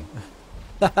about gaming.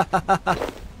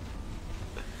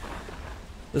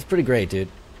 That's pretty great, dude.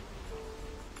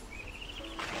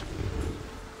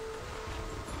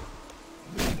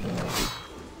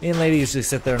 Me and Lady usually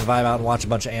sit there and vibe out and watch a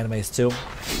bunch of animes too.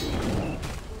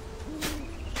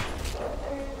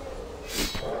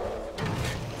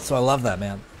 So I love that,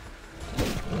 man.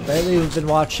 Lately we've been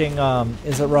watching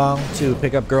Is It Wrong to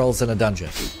Pick Up Girls in a Dungeon?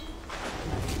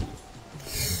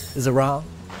 Is it wrong?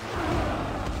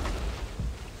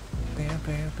 Bam,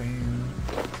 bam, bam.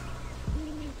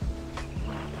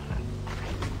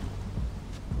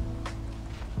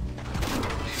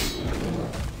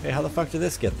 Hey, how the fuck did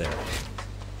this get there?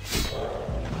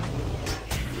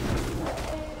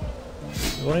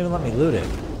 It won't even let me loot it.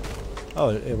 Oh,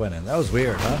 it went in. That was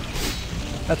weird, huh?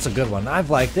 That's a good one. I've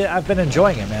liked it. I've been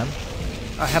enjoying it, man.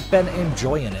 I have been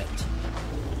enjoying it.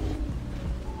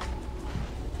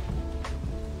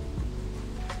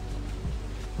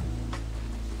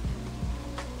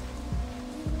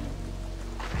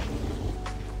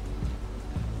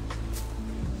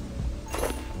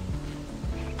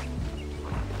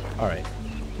 Alright.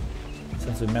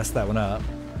 Since we messed that one up.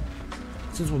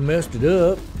 Since we messed it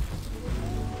up.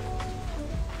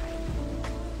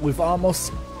 We've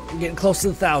almost getting close to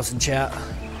the 1,000, chat.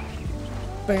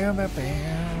 Bam, bam,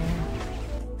 bam.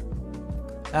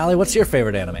 Allie, what's your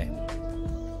favorite anime?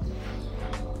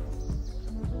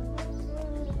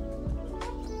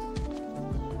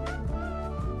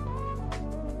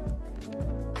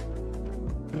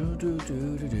 Do, do,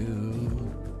 do, do,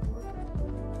 do.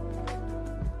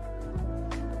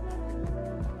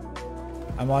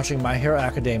 I'm watching My Hero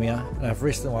Academia, and I've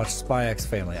recently watched Spy X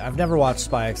Family. I've never watched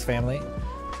Spy X Family.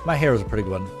 My Hero is a pretty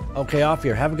good one. Okay, off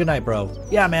here. Have a good night, bro.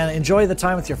 Yeah, man, enjoy the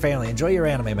time with your family. Enjoy your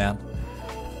anime, man.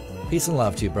 Peace and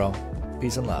love to you, bro.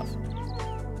 Peace and love.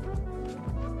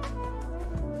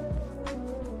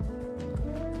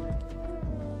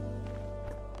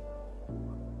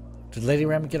 Did Lady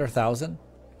Ram get her 1,000?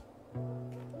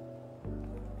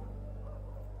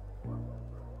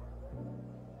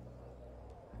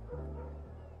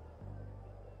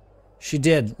 She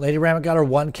did. Lady Ramet got her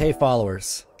 1K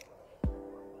followers.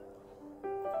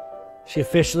 She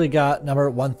officially got number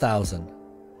 1,000.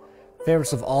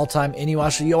 Favorites of all time,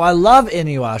 Inuyasha. Yo, I love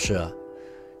Inuyasha.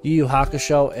 Yu Yu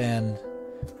Hakusho and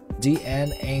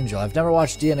DN Angel. I've never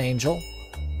watched DN Angel.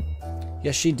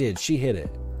 Yes, she did. She hit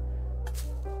it.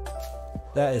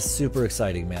 That is super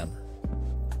exciting, man.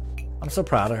 I'm so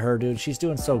proud of her, dude. She's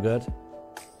doing so good.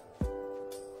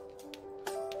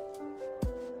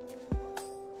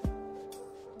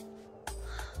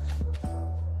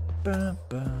 Ba,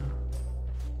 ba.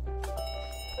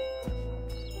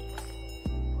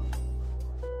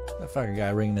 That fucking guy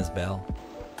ringing his bell.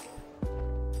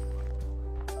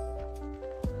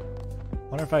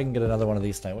 Wonder if I can get another one of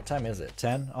these tonight. What time is it?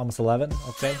 10? Almost 11?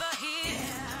 Okay.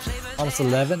 Almost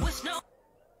 11?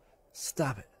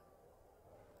 Stop it.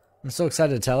 I'm so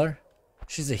excited to tell her.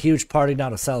 She's a huge party now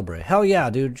to celebrate. Hell yeah,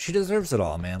 dude. She deserves it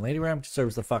all, man. Lady Ram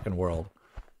deserves the fucking world.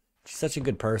 She's such a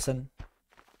good person.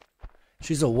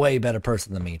 She's a way better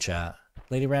person than me, chat.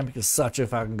 Lady Rampick is such a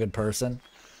fucking good person.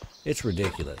 It's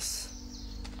ridiculous.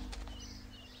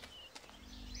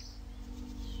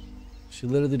 She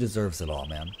literally deserves it all,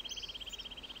 man.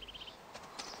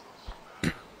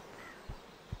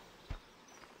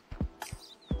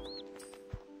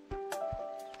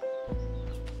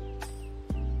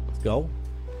 Let's go.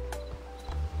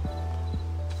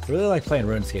 I really like playing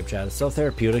RuneScape, chat. It's so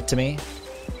therapeutic to me.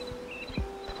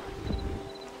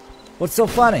 What's so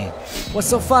funny? What's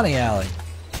so funny, Allie?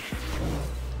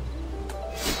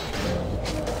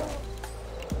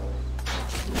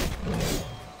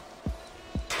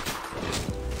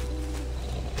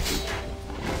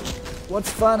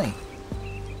 What's funny?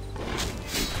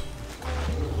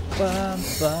 Bum,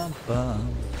 bum,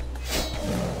 bum.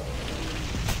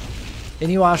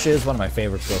 Inuyasha is one of my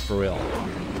favorites, though, for real.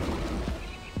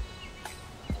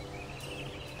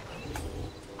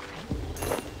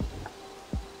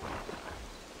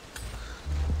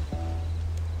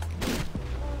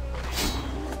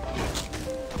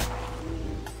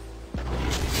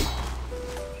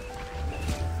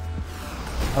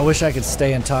 I wish I could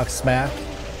stay and talk smack,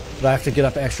 but I have to get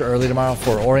up extra early tomorrow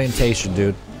for orientation,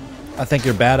 dude. I think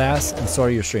you're badass, and so are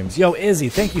your streams. Yo, Izzy,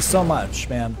 thank you so much,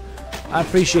 man. I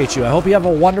appreciate you. I hope you have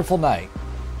a wonderful night.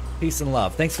 Peace and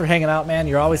love. Thanks for hanging out, man.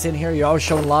 You're always in here. You're always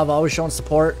showing love, always showing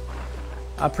support.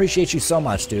 I appreciate you so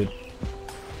much, dude.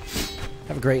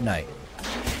 Have a great night.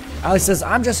 Ali says,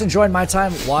 I'm just enjoying my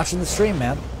time watching the stream,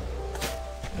 man.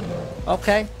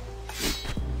 Okay.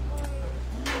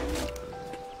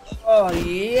 Oh,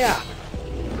 yeah.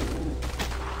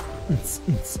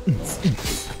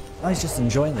 I was just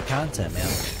enjoying the content, man.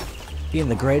 Being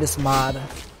the greatest mod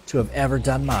to have ever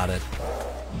done modded.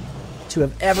 To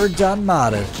have ever done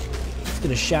modded. Just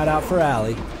gonna shout out for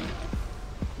Ali.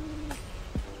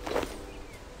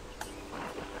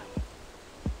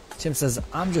 Tim says,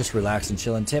 I'm just relaxing,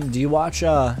 chilling. Tim, do you watch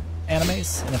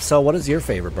animes? And if so, what is your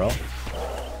favorite, bro?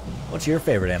 What's your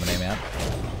favorite anime, man?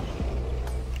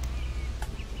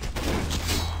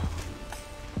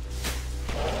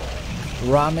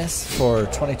 Ramis for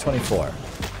 2024.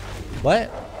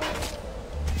 What?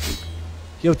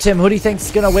 Yo, Tim, who do you think's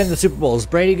gonna win the Super Bowl? Is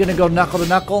Brady gonna go knuckle to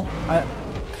knuckle?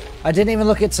 I didn't even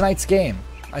look at tonight's game.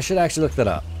 I should actually look that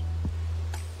up.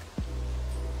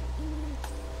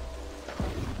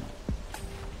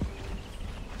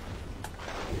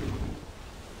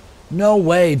 No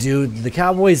way, dude. The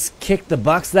Cowboys kicked the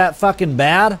Bucks that fucking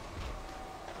bad?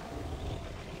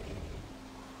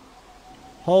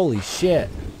 Holy shit.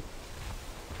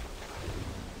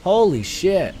 Holy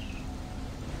shit.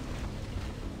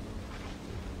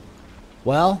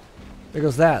 Well, there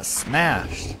goes that.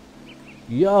 Smashed.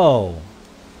 Yo.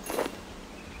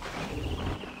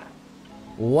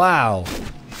 Wow.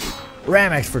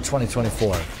 Ramex for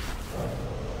 2024.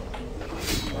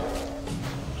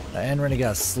 Henry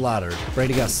got slaughtered.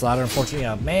 Brady got slaughtered, unfortunately.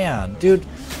 Yeah, man. Dude,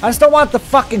 I just don't want the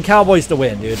fucking Cowboys to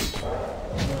win, dude.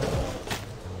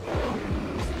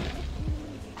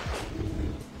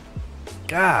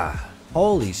 God.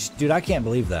 Holy sh... Dude, I can't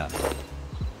believe that.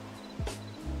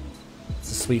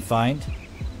 It's a sweet find.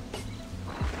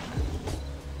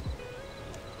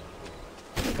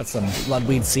 Got some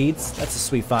bloodweed seeds. That's a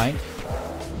sweet find.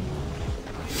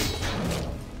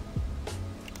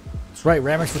 That's right,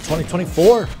 Ramex for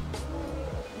 2024.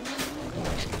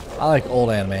 I like old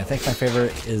anime. I think my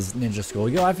favorite is Ninja Scroll.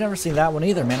 Yo, I've never seen that one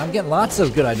either, man. I'm getting lots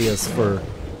of good ideas for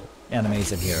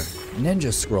animes in here.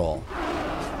 Ninja Scroll.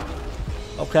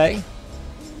 Okay.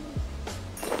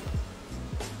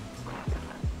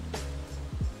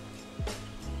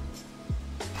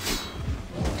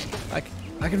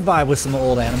 I can vibe with some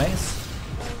old animes.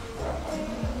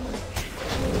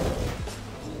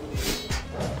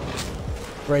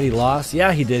 Brady lost?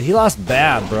 Yeah, he did. He lost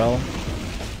bad, bro.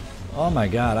 Oh my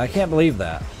god, I can't believe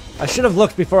that. I should have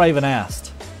looked before I even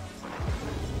asked.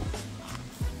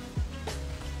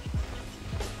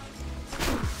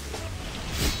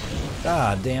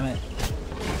 God damn it.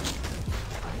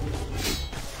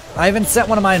 I even sent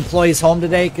one of my employees home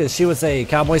today because she was a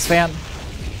Cowboys fan.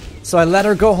 So I let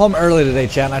her go home early today,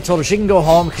 chat, and I told her she can go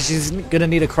home because she's gonna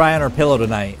need a cry on her pillow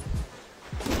tonight.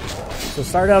 So it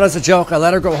started out as a joke. I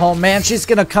let her go home. Man, she's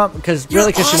gonna come because she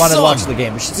wanted to watch the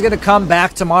game. But she's gonna come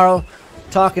back tomorrow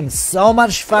talking so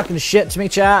much fucking shit to me,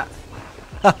 chat.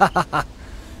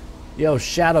 Yo,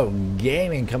 Shadow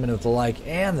Gaming coming in with the like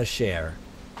and the share.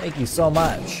 Thank you so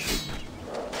much.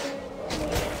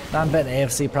 I'm betting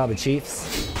AFC probably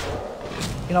Chiefs.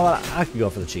 You know what? I could go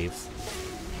for the Chiefs.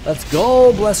 Let's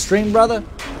go, bless stream, brother.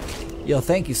 Yo,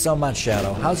 thank you so much,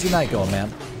 Shadow. How's your night going,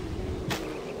 man?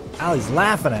 Allie's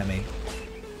laughing at me.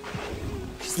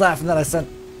 She's laughing that I sent...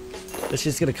 that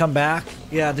she's gonna come back.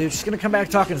 Yeah, dude, she's gonna come back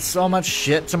talking so much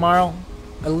shit tomorrow.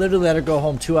 I literally let her go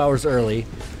home 2 hours early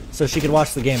so she could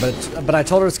watch the game, but I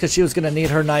told her it's because she was gonna need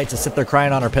her night to sit there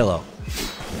crying on her pillow.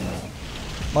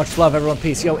 Much love, everyone.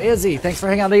 Peace. Yo, Izzy, thanks for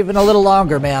hanging out even a little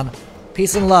longer, man.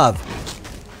 Peace and love.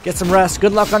 Get some rest.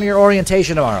 Good luck on your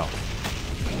orientation tomorrow.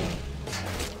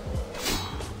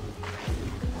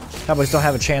 Cowboys don't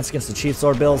have a chance against the Chiefs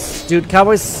or Bills. Dude,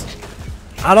 Cowboys,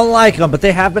 I don't like them, but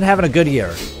they have been having a good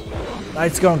year.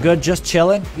 Night's going good, just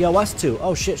chilling. Yo, us too.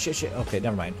 Oh, shit. Okay,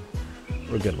 never mind.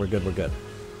 We're good.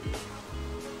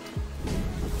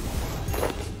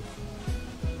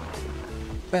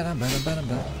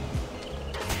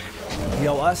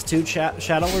 Yo, us too,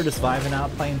 Shadow. We're just vibing out,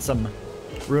 playing some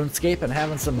RuneScape and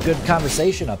having some good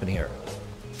conversation up in here.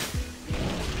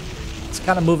 It's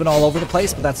kind of moving all over the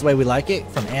place, but that's the way we like it.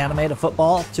 From anime to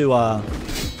football to,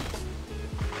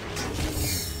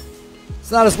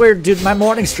 It's not as weird, dude. My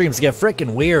morning streams get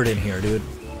freaking weird in here, dude.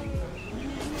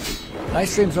 Night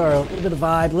streams are a little bit of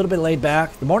vibe, a little bit laid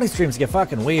back. The morning streams get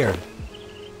fucking weird.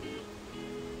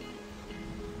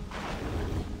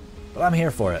 But I'm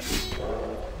here for it.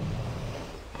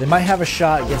 They might have a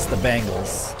shot against the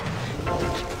Bengals.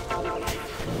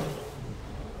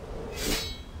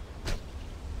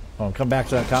 Oh, come back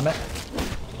to that comment.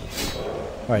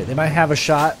 Alright, they might have a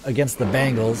shot against the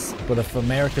Bengals, but if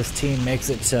America's team makes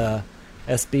it to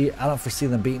SB, I don't foresee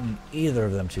them beating either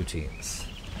of them two teams.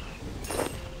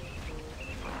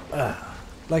 Like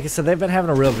I said, they've been having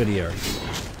a real good year.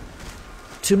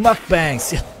 To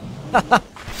mukbangs.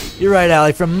 You're right,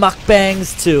 Allie. From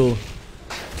mukbangs to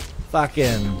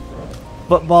fucking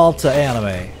football to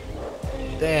anime.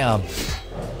 Damn.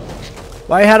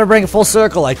 Why you had to bring it full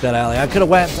circle like that, Allie? I could have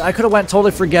went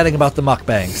totally forgetting about the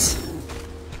mukbangs.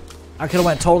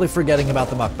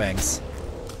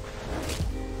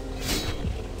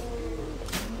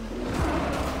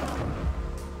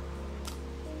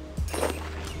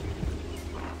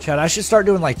 Chad, I should start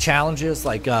doing like challenges,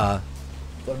 like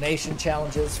donation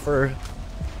challenges for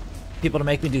people to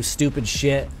make me do stupid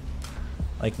shit.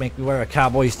 Like make me wear a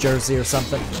Cowboys jersey or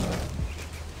something.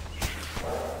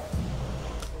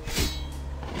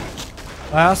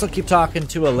 I also keep talking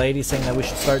to a lady saying that we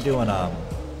should start doing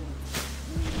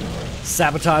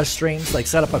sabotage streams, like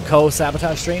set up a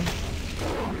co-sabotage stream.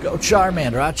 Go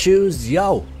Charmander, I choose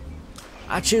yo.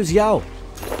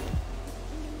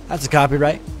 That's a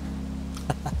copyright.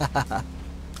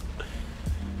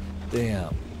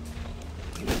 Damn.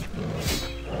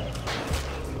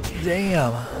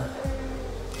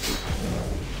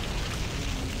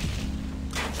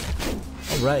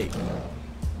 Alright.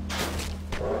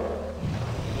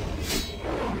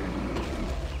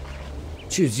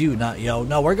 Choose you, not yo.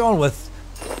 No, we're going with...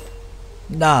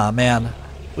 Nah, man.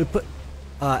 We put...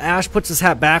 Ash puts his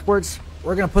hat backwards.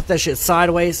 We're gonna put that shit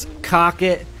sideways, cock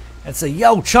it, and say,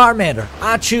 yo, Charmander,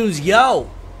 I choose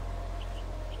yo.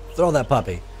 Throw that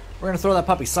puppy. We're gonna throw that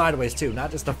puppy sideways, too.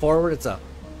 Not just a forward, it's a...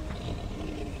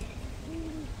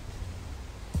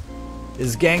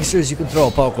 As gangsters, you can throw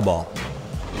a Pokeball.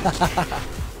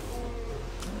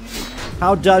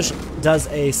 How does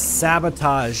a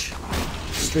sabotage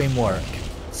stream work?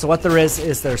 So what there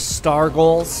is there's star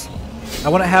goals. I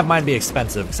want to have mine be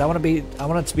expensive because I want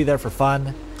it to be there for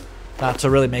fun, not to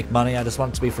really make money. I just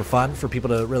want it to be for fun, for people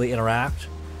to really interact.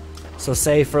 So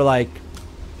say for like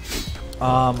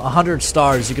 100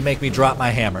 stars, you can make me drop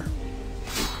my hammer.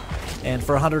 And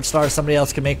for 100 stars, somebody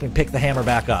else can make me pick the hammer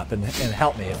back up and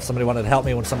help me. If somebody wanted to help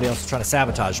me when somebody else was trying to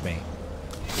sabotage me.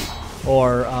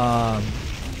 Or, and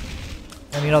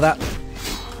you know that,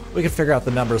 we can figure out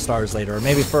the number of stars later. Or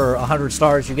maybe for 100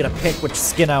 stars, you get to pick which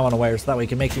skin I want to wear so that way you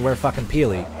can make you wear fucking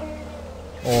Peely.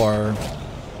 Or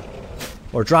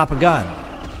drop a gun.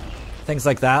 Things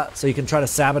like that. So you can try to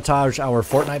sabotage our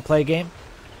Fortnite play game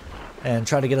and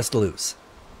try to get us to lose.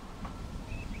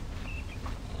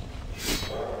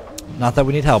 Not that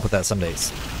we need help with that some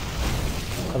days.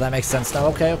 Oh, that makes sense now.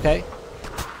 Okay.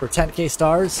 For 10k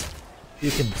stars,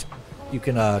 you can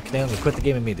quit the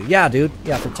game immediately. Yeah, dude.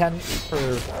 Yeah, for 10k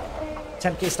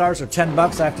stars or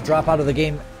 $10, I have to drop out of the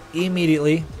game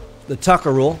immediately. The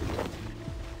Tucker rule.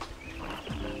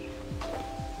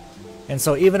 And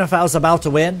so even if I was about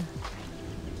to win,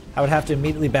 I would have to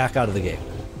immediately back out of the game.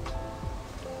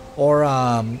 Or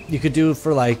you could do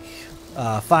for like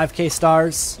 5k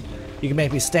stars. You can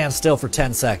make me stand still for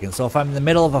 10 seconds. So if I'm in the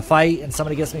middle of a fight and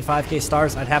somebody gets me 5k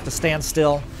stars, I'd have to stand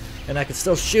still. And I could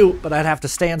still shoot, but I'd have to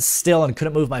stand still and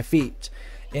couldn't move my feet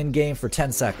in game for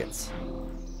 10 seconds.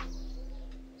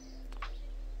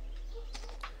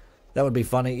 That would be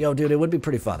funny. Yo, dude, it would be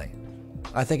pretty funny.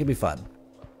 I think it'd be fun.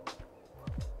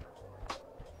 I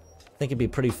think it'd be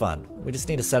pretty fun. We just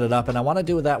need to set it up, and I want to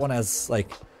do that one as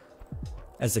like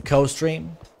as a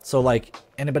co-stream. So like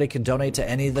anybody can donate to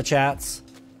any of the chats,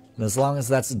 and as long as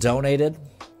that's donated,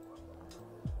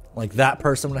 like that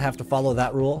person would have to follow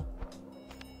that rule.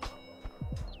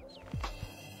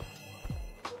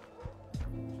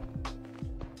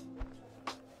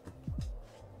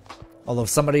 Although if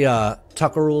somebody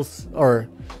Tucker rules, or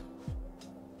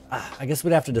I guess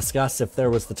we'd have to discuss if there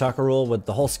was the Tucker rule, would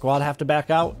the whole squad have to back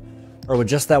out, or would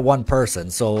just that one person?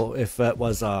 So if it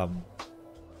was,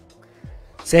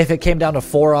 say if it came down to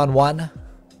 4-on-1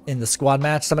 in the squad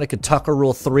match, somebody could Tucker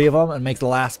rule 3 of them and make the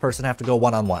last person have to go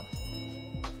 1-on-1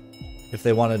 if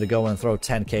they wanted to go and throw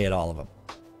 10K at all of them.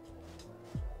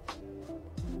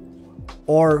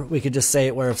 Or we could just say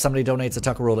it where if somebody donates a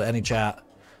Tucker rule to any chat,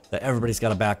 that everybody's got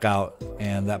to back out,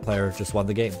 and that player just won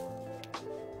the game.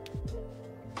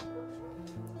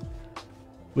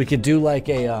 We could do like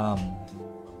a,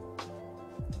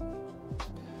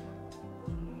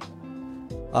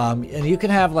 and you can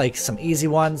have like some easy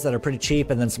ones that are pretty cheap,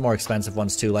 and then some more expensive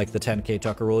ones too, like the 10K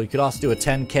Tucker rule. You could also do a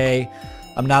 10K.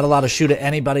 I'm not allowed to shoot at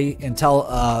anybody until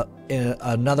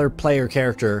another player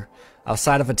character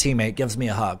outside of a teammate gives me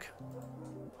a hug.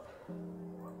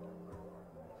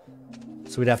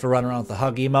 So we'd have to run around with the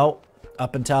hug emote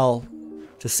up until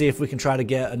to see if we can try to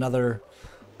get another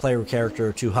player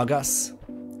character to hug us.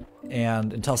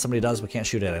 And until somebody does, we can't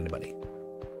shoot at anybody.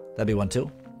 That'd be one too.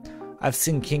 I've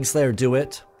seen Kingslayer do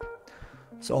it,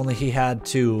 so only he had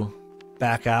to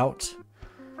back out.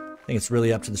 I think it's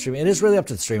really up to the streamer. It is really up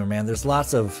to the streamer, man. There's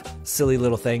lots of silly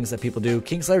little things that people do.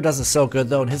 Kingslayer does it so good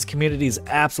though, and his community is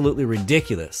absolutely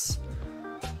ridiculous.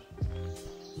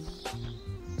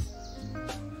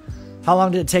 How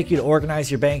long did it take you to organize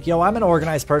your bank? Yo, I'm an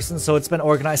organized person, so it's been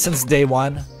organized since day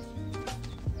one.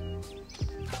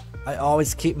 I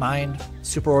always keep mine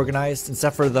super organized,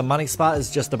 except for the money spot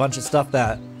is just a bunch of stuff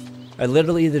that I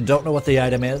literally either don't know what the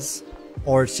item is,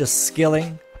 or it's just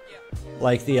skilling,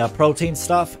 like the protein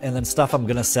stuff, and then stuff I'm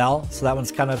gonna sell. So that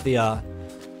one's kind of the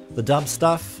dump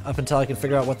stuff up until I can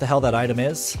figure out what the hell that item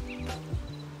is,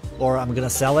 or I'm gonna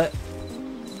sell it,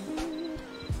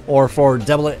 or for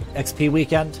double XP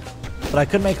weekend. But I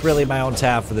could make really my own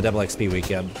tab for the double XP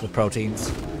weekend with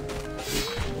proteins.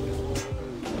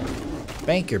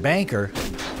 Banker, banker.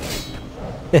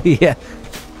 Yeah,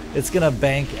 it's gonna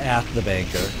bank at the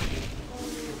banker.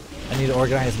 I need to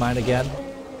organize mine again.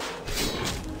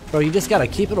 Bro, you just gotta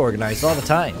keep it organized all the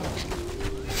time.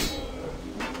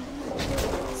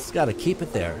 Just gotta keep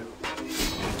it there.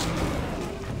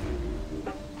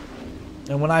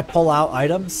 And when I pull out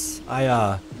items,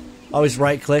 I always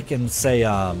right click and say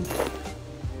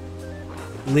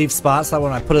leave spot, so that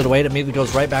when I put it away, it immediately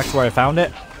goes right back to where I found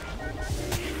it.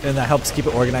 And that helps keep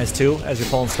it organized too, as you're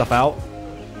pulling stuff out.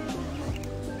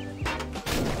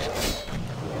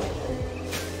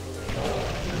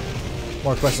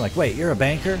 More questions like, wait, you're a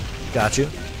banker? Got you.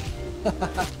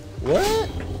 What?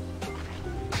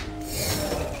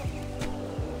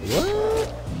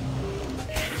 What?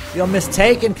 Yo,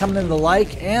 Mistaken coming in the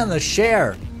like and the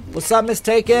share. What's up,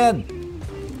 Mistaken?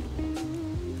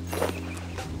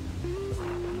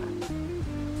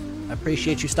 I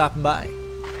appreciate you stopping by.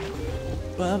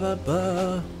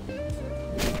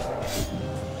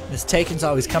 Mistaken's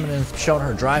always coming in and showing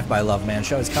her drive-by love, man.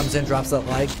 She always comes in, drops that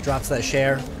like, drops that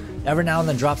share. Every now and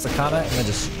then drops a comment and then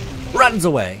just runs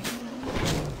away.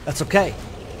 That's okay.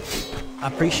 I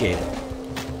appreciate it.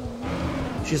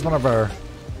 She's one of our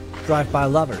drive-by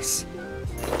lovers.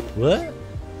 What?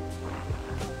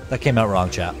 That came out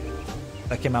wrong, chap.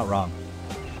 That came out wrong.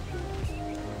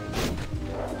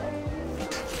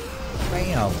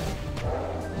 Bam.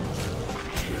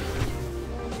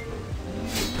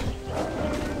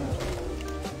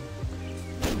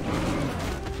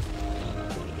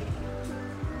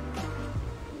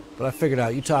 But I figured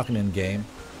out you talking in game.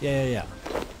 Yeah.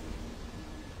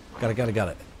 Got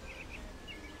it.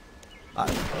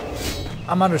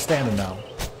 I'm understanding now.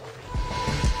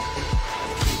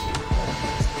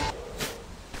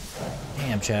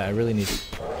 Damn, chat, I really need.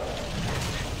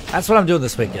 That's what I'm doing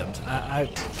this weekend. I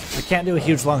can't do a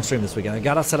huge long stream this weekend. I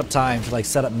gotta set up time to like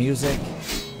set up music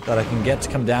that I can get to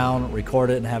come down,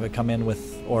 record it, and have it come in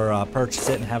with, or purchase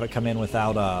it and have it come in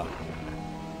without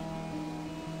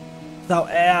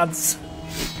ads.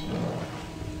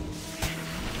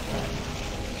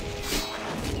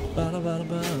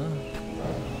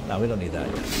 No, we don't need that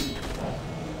yet.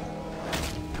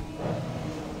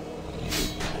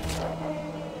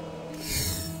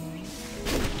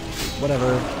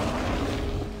 Whatever.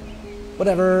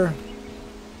 Whatever.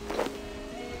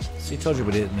 See, told you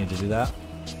we didn't need to do that.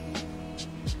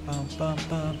 Bum, bum,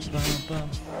 bum, bum, bum.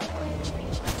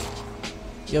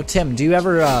 Yo, Tim, do you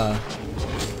ever,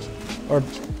 or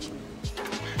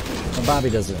Bobby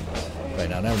does it right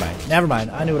now. Never mind. Never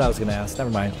mind. I knew what I was gonna ask. Never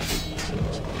mind.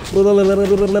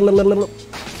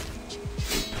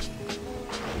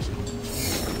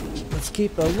 Let's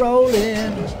keep it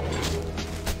rolling.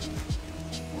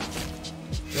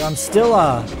 Yeah, I'm still,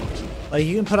 like,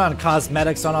 you can put on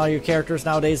cosmetics on all your characters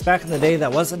nowadays. Back in the day,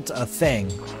 that wasn't a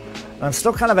thing. I'm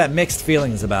still kind of at mixed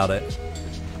feelings about it.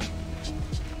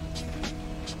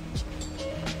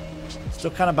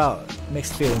 Still kind of about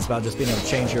mixed feelings about just being able to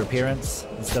change your appearance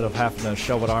instead of having to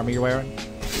show what armor you're wearing.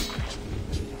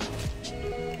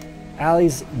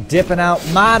 Allie's dipping out.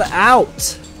 Mod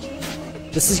out!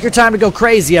 This is your time to go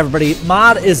crazy, everybody.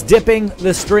 Mod is dipping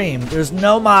the stream. There's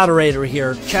no moderator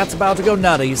here. Chat's about to go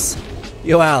nutties.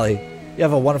 Yo, Allie, you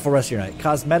have a wonderful rest of your night.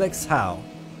 Cosmetics, how?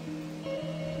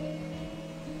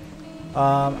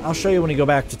 I'll show you when you go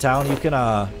back to town. You can,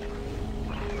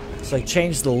 it's like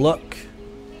change the look.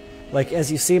 Like, as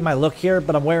you see my look here,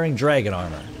 but I'm wearing dragon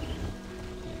armor.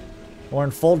 I'm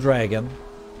wearing full dragon,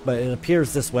 but it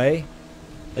appears this way.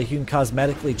 Like, you can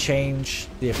cosmetically change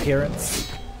the appearance.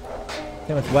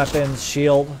 Same with weapons,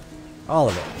 shield, all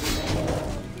of it.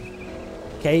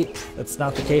 Cape, that's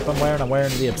not the cape I'm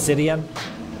wearing the obsidian.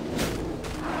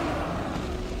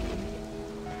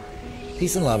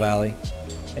 Peace and love, Allie.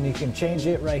 And you can change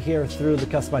it right here through the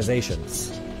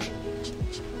customizations.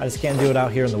 I just can't do it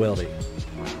out here in the wildy.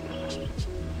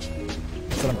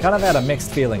 So I'm kind of at a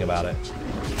mixed feeling about it.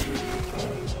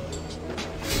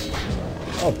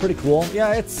 Oh, pretty cool.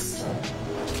 Yeah, it's...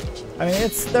 I mean,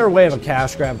 it's their way of a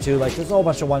cash grab, too. Like, there's a whole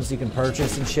bunch of ones you can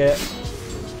purchase and shit.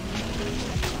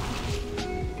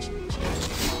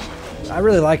 I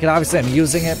really like it. Obviously, I'm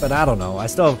using it, but I don't know. I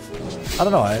still... I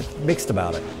don't know. I'm mixed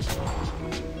about it.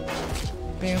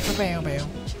 Bam, bam, bam.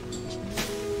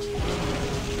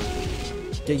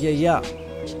 Yeah.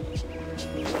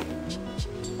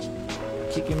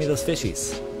 Keep giving me those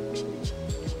fishies.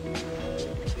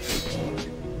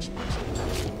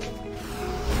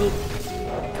 Boop.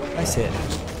 Nice hit.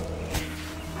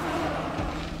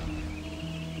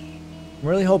 I'm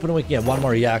really hoping we can get one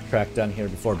more yak track done here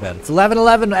before bed. It's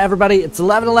 11:11, everybody. It's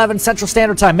 11:11 Central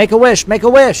Standard Time. Make a wish. Make a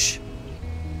wish.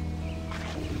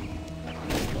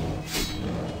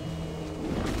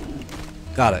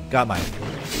 Got it. Got mine.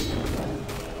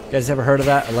 You guys ever heard of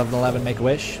that? 11:11 Make a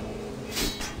Wish?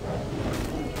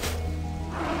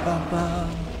 Bum,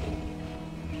 bum.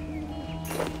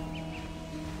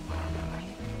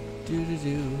 Do.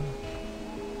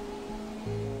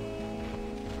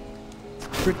 It's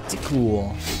pretty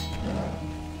cool.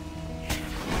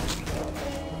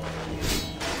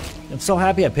 I'm so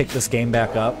happy I picked this game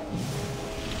back up.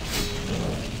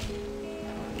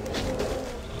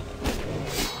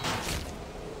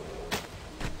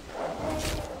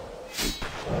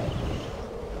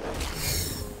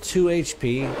 Two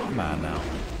HP. Come on now.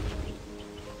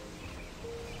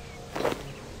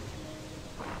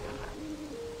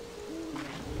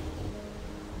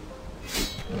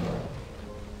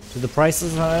 The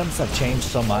prices on items have changed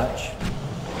so much.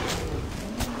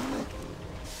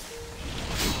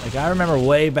 Like, I remember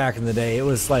way back in the day, it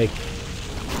was like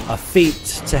a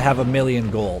feat to have 1,000,000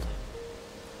 gold.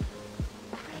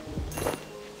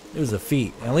 It was a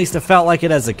feat. At least it felt like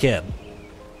it as a kid.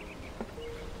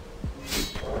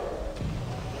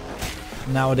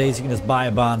 Nowadays, you can just buy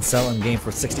a bond, sell it, and game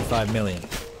for 65 million.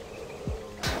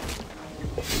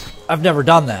 I've never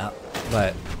done that,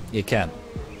 but you can.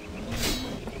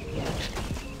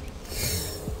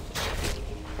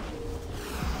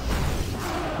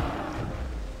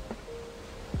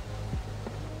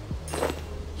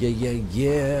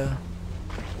 Yeah.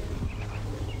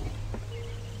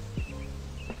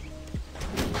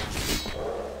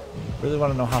 Really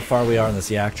want to know how far we are in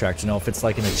this yak track to know if it's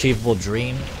like an achievable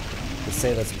dream. To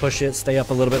say let's push it, stay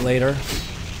up a little bit later.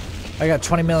 I got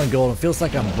 20 million gold. It feels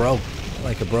like I'm broke,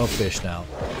 like a broke fish now.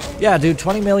 Yeah, dude,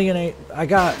 20 million. I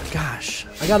got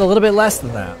a little bit less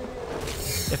than that.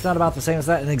 If not about the same as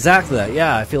that. And exactly that.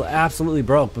 Yeah, I feel absolutely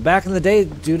broke. But back in the day,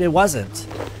 dude, it wasn't.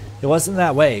 It wasn't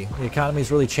that way. The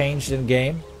economy's really changed in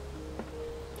game.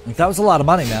 Like, that was a lot of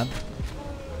money, man.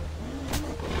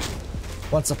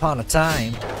 Once upon a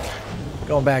time,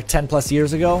 going back 10 plus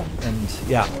years ago, and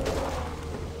yeah.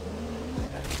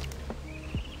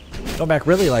 Going back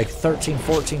really like 13,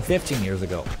 14, 15 years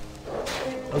ago.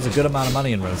 That was a good amount of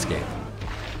money in RuneScape.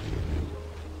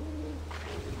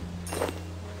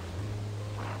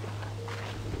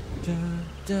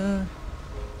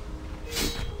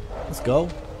 go.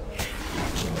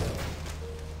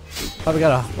 Probably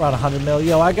got around 100 mil.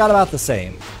 Yo, I got about the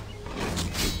same.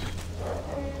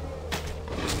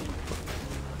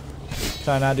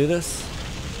 Can I not do this?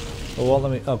 Oh, well,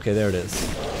 let me. Okay, there it is.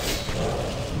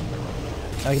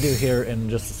 I can do it here in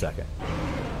just a second.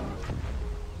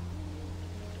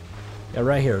 Yeah,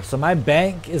 right here. So my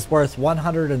bank is worth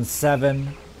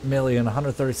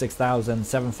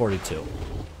 107,136,742.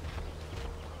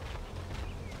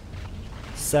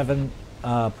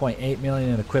 7.8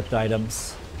 million in equipped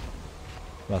items.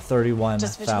 About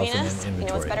 31,000 in inventory. You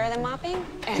know what's better than mopping?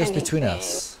 Just between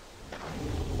us.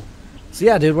 So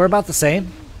yeah, dude, we're about the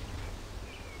same.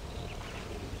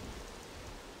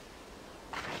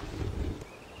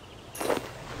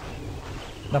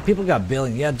 Now people got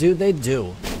billion. Yeah, dude, they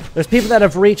do. There's people that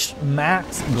have reached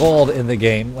max gold in the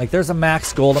game. Like, there's a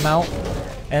max gold amount.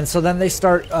 And so then they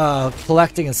start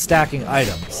collecting and stacking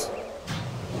items.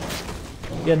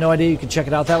 You had no idea you could check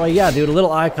it out that way? Yeah, dude, a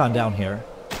little icon down here.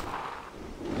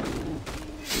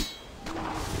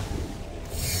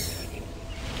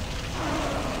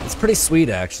 It's pretty sweet,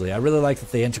 actually. I really like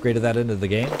that they integrated that into the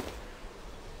game.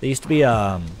 They used to be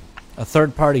a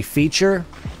third-party feature,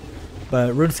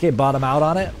 but RuneScape bought them out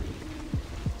on it.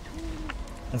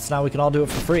 And so now we can all do it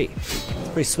for free. It's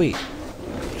pretty sweet.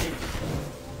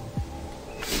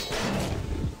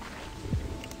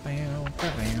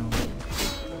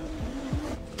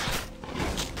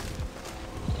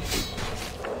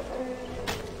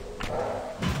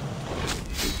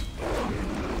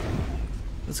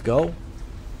 Let's go.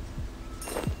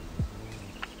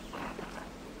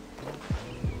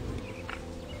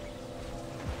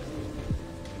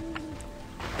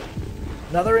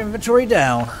 Another inventory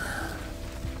down.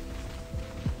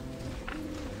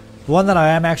 The one that I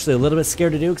am actually a little bit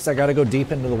scared to do because I gotta go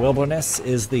deep into the wilderness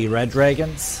is the red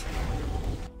dragons.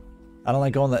 I don't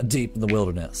like going that deep in the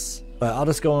wilderness. But I'll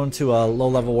just go into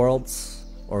low-level worlds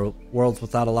or worlds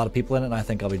without a lot of people in it, and I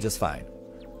think I'll be just fine.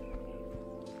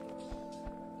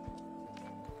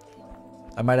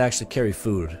 I might actually carry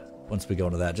food once we go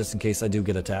into that, just in case I do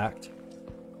get attacked.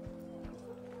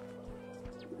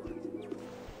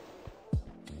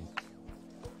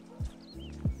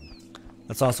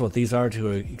 That's also what these are,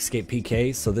 to escape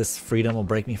PKs, so this freedom will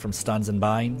break me from stuns and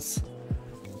binds.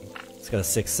 It's got a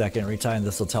 6-second retime.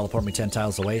 This will teleport me 10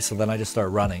 tiles away, so then I just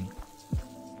start running.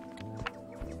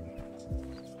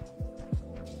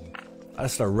 I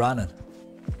just start running.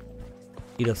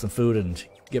 Eat up some food and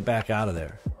get back out of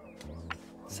there.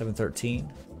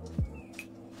 713.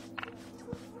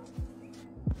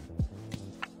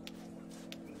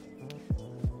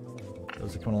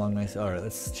 Those are coming along nice. Alright,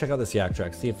 let's check out this yak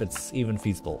track, see if it's even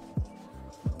feasible.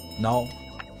 No.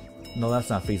 No, that's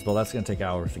not feasible. That's going to take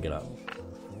hours to get up.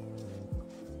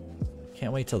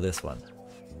 Can't wait till this one.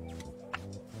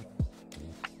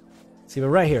 See, but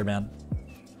right here, man.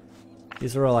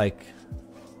 These are all like...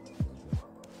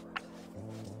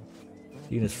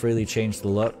 You can just freely change the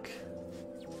look.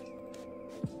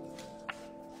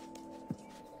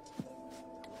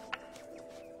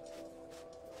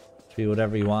 Be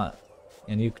whatever you want.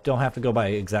 And you don't have to go by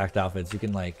exact outfits. You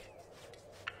can, like,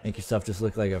 make yourself just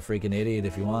look like a freaking idiot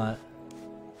if you want.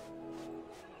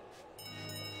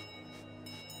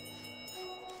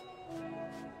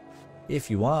 If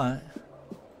you want.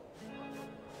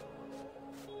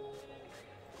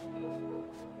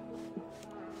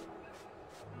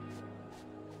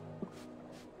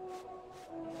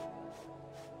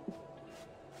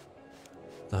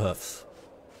 The hoofs.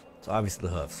 It's obviously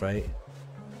the hoofs, right?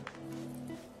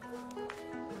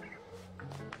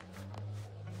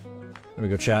 There we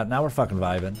go, chat. Now we're fucking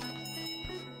vibing.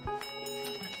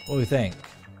 What do we think?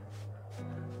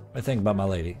 What do you think about my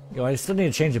lady? Yo, I still need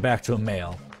to change it back to a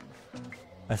male.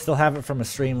 I still have it from a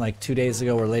stream like 2 days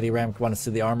ago where Lady Ram wanted to see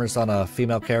the armors on a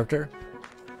female character.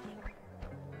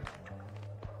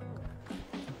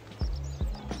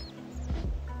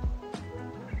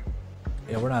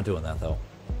 Yeah, we're not doing that though.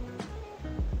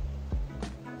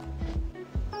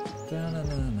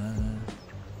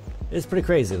 It's pretty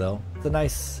crazy though. It's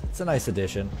a nice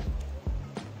addition.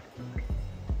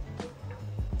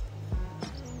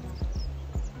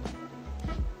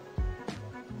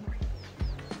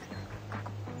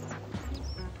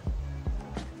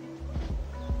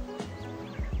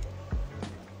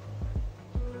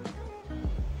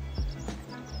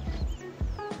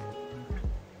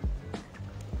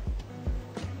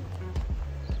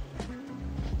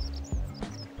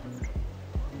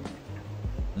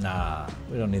 Nah,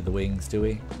 we don't need the wings, do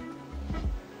we?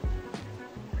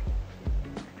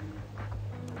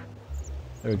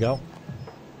 There we go.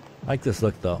 I like this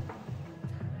look though.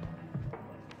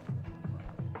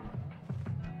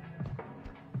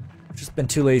 been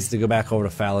too lazy to go back over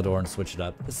to Falador and switch it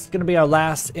up. This is going to be our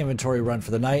last inventory run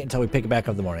for the night until we pick it back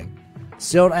up in the morning.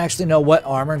 Still don't actually know what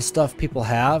armor and stuff people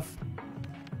have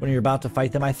when you're about to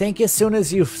fight them. I think as soon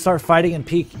as you start fighting and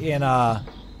peek in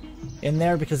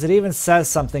there, because it even says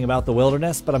something about the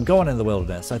wilderness, but I'm going in the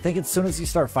wilderness. I think as soon as you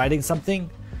start fighting something,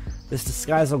 this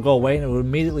disguise will go away and it will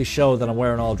immediately show that I'm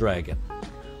wearing all dragon.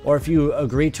 Or if you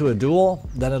agree to a duel,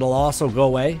 then it'll also go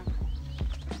away.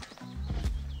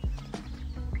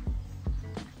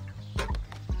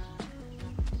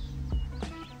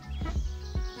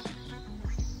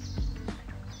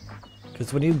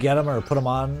 Because when you get them or put them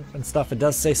on and stuff, it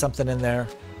does say something in there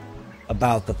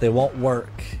about that they won't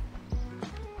work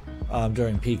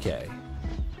during PK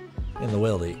in the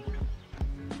wildy.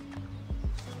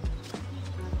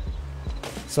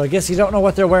 So I guess you don't know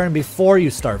what they're wearing before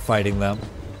you start fighting them,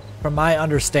 from my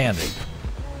understanding.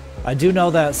 I do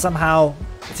know that somehow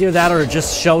it's either that or it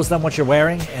just shows them what you're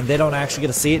wearing and they don't actually get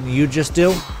to see it and you just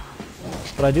do.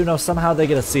 But I do know somehow they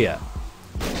get to see it.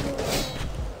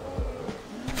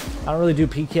 I don't really do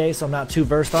PK, so I'm not too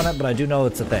versed on it, but I do know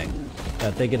it's a thing,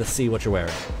 that they get to see what you're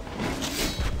wearing.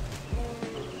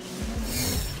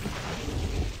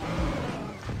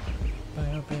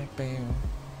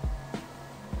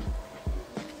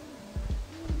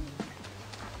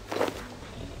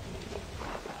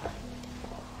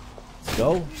 Let's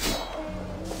go.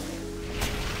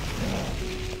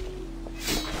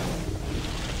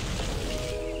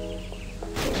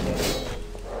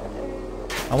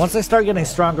 And once I start getting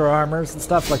stronger armors and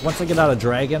stuff, like once I get out of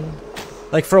dragon,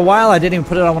 like for a while I didn't even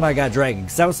put it on when I got dragon,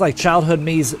 because that was like childhood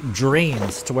me's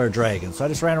dreams to wear dragon. So I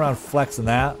just ran around flexing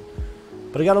that.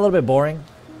 But it got a little bit boring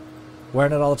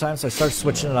wearing it all the time, so I started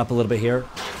switching it up a little bit here.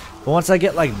 But once I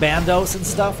get like bandos and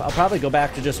stuff, I'll probably go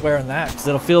back to just wearing that, because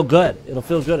it'll feel good. It'll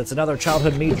feel good. It's another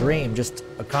childhood me dream just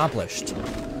accomplished.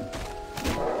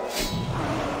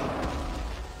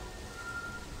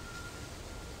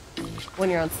 When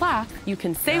you're on Slack, you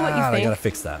can say what you I think. gotta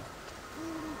fix that.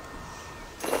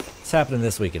 It's happening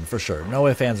this weekend for sure. No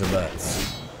ifs, ands, or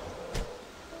buts.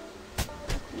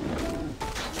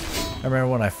 I remember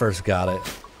when I first got it.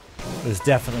 It was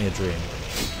definitely a dream.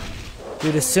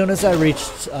 Dude, as soon as I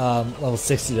reached level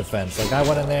 60 defense, like I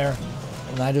went in there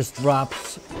and I just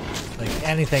dropped like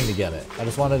anything to get it. I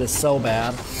just wanted it so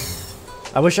bad.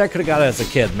 I wish I could have got it as a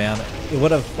kid, man. It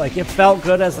would have, like, it felt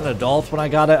good as an adult when I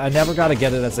got it. I never got to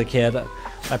get it as a kid.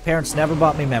 My parents never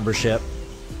bought me membership.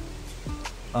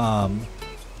 But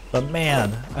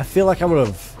man, I feel like I would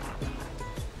have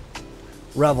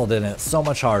reveled in it so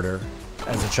much harder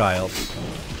as a child.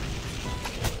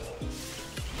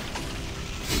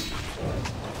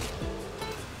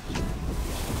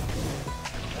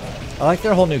 I like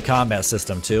their whole new combat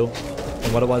system too,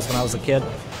 and what it was when I was a kid.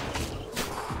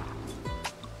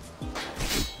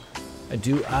 I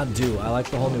do. I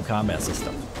like the whole new combat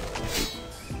system.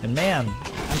 And man,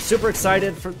 I'm super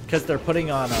excited because they're putting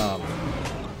on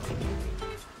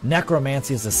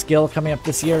necromancy as a skill coming up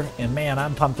this year, and man,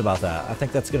 I'm pumped about that. I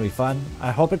think that's gonna be fun.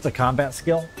 I hope it's a combat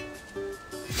skill.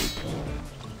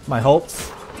 My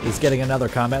hopes is getting another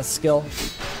combat skill,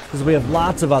 because we have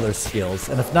lots of other skills,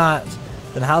 and if not,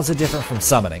 then how's it different from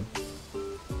summoning?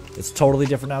 It's totally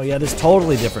different now. Yeah, it is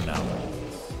totally different now.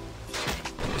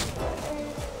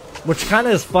 Which kind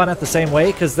of is fun at the same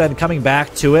way, because then coming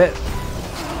back to it,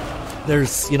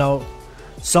 there's, you know,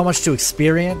 so much to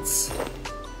experience.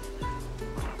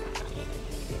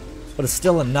 But it's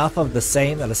still enough of the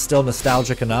same that it's still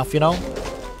nostalgic enough, you know?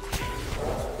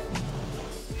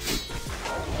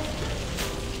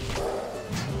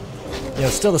 You know,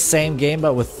 it's still the same game,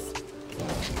 but with,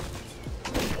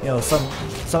 you know,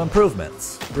 some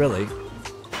improvements, really.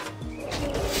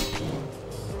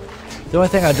 The only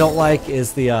thing I don't like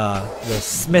is the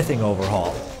smithing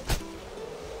overhaul.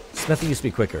 Smithing used to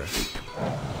be quicker.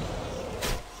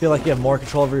 Feel like you have more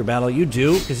control over your battle. You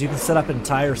do, because you can set up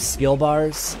entire skill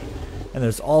bars, and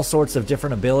there's all sorts of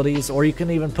different abilities, or you can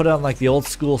even put on like the old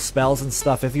school spells and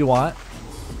stuff if you want.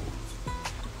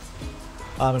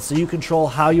 So you control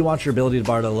how you want your ability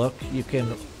bar to look. You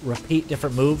can repeat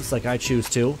different moves like I choose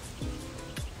to.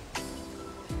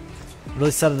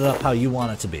 Really set it up how you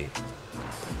want it to be.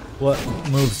 What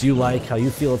moves you like, how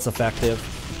you feel it's effective.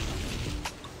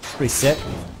 It's pretty sick.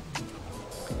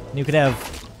 And you can have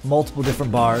multiple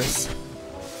different bars.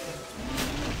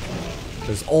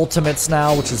 There's ultimates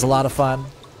now, which is a lot of fun.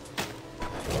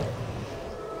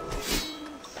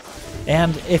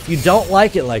 And if you don't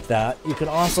like it like that, you can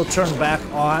also turn back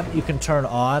on, you can turn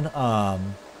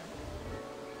on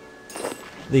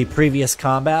the previous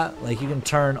combat. Like you can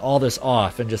turn all this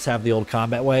off and just have the old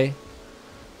combat way.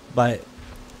 But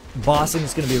bossing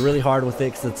is going to be really hard with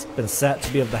it because it's been set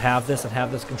to be able to have this and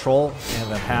have this control,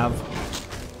 and then have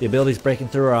the abilities breaking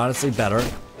through are honestly better.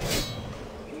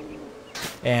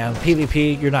 And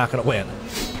PvP, you're not going to win.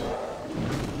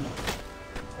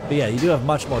 But yeah, you do have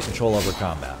much more control over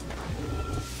combat.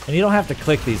 And you don't have to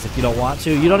click these if you don't want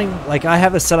to. You don't even, like I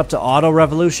have it set up to auto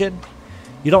revolution.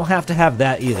 You don't have to have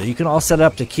that either. You can all set it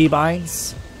up to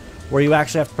keybinds, where you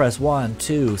actually have to press 1,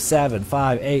 2, 7,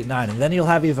 5, 8, 9, and then you'll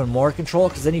have even more control,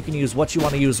 because then you can use what you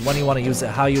want to use, when you want to use it,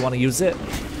 how you want to use it.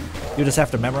 You just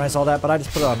have to memorize all that, but I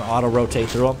just put it on auto rotate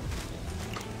through them.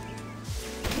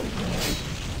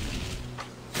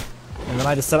 And then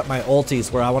I just set up my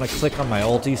ultis where I want to click on my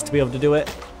ultis to be able to do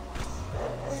it.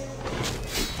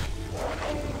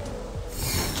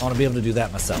 I want to be able to do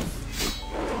that myself,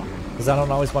 because I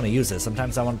don't always want to use it.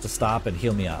 Sometimes I want it to stop and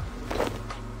heal me up.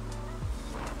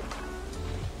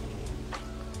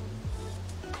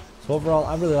 So overall,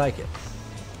 I really like it.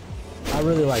 I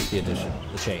really like the addition,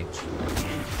 the change.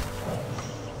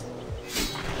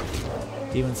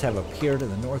 Demons have appeared in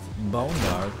the North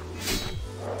Boneyard.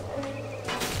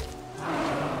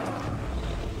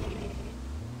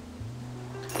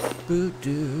 Boo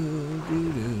doo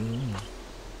doo doo.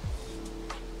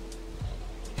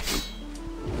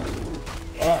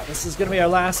 This is going to be our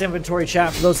last inventory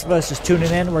chat. For those of us just tuning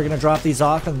in, we're going to drop these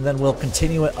off, and then we'll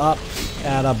continue it up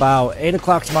at about 8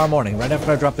 o'clock tomorrow morning. Right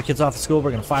after I drop the kids off at school,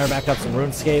 we're going to fire back up some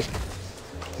RuneScape.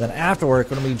 Then after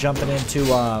work, we're going to be jumping into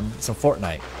some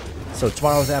Fortnite. So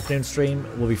tomorrow's afternoon stream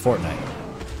will be Fortnite.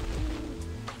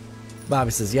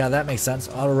 Bobby says, yeah, that makes sense.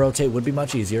 Auto-rotate would be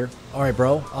much easier. Alright,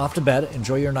 bro. Off to bed.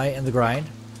 Enjoy your night and the grind.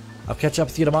 I'll catch up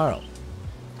with you tomorrow.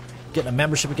 Getting a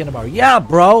membership again tomorrow. Yeah,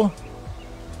 bro!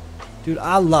 Dude,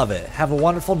 I love it. Have a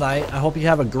wonderful night. I hope you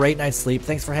have a great night's sleep.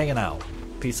 Thanks for hanging out.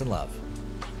 Peace and love.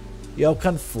 Yo,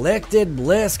 Conflicted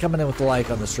Bliss coming in with the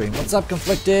like on the stream. What's up,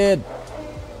 Conflicted?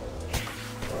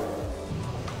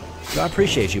 I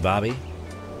appreciate you, Bobby.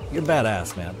 You're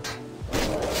badass, man.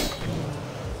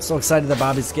 So excited that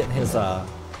Bobby's getting his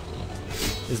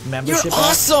membership. You're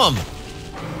awesome!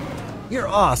 You're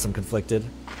awesome, Conflicted.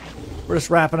 We're just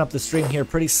wrapping up the stream here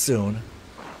pretty soon.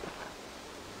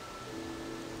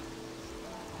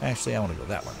 Actually, I want to go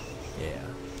that one. Yeah.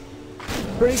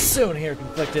 Pretty soon here,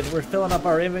 Conflicted. We're filling up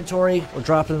our inventory. We're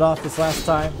dropping it off this last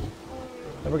time.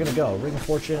 Then we're going to go. Ring of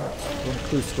Fortune. We're going to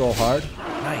clue scroll hard.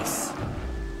 Nice.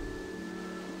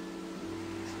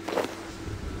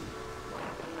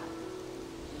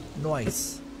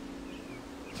 Nice.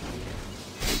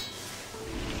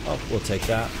 Oh, we'll take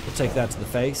that. We'll take that to the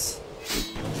face.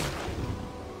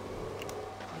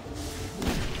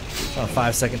 On a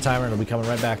 5-second timer, it'll be coming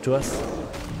right back to us.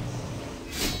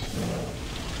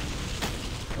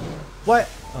 What?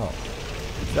 Oh.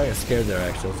 I got scared there,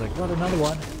 actually. I was like, what, another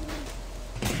one?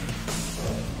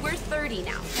 We're 30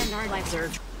 now, and our lives are...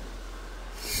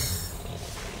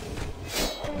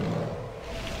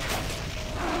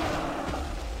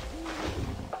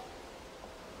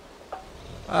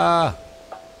 Ah.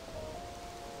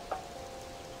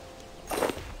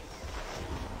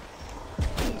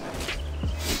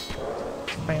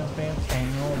 Bam, bam,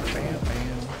 bam, bam,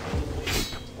 bam.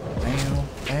 Bam,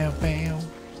 bam, bam.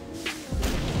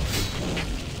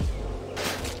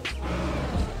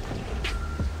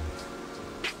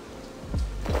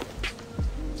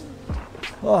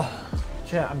 Oh,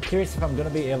 chat, I'm curious if I'm going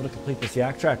to be able to complete this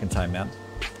yak track in time, man.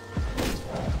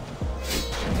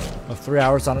 I have 3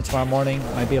 hours on it tomorrow morning.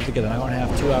 Might be able to get an hour and a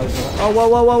half, 2 hours. Oh, whoa,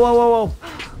 whoa, whoa, whoa, whoa, whoa.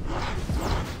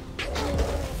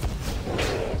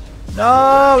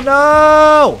 No,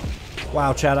 no!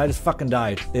 Wow, chat, I just fucking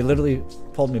died. They literally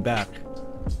pulled me back.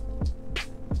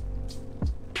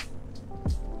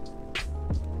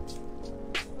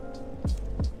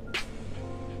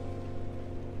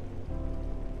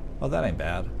 Oh, that ain't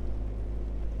bad.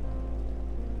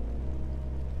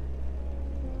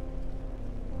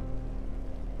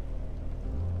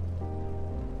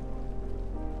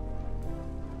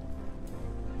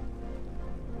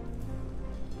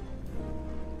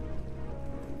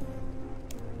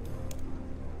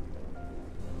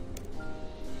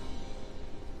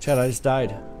 Chad, I just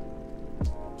died.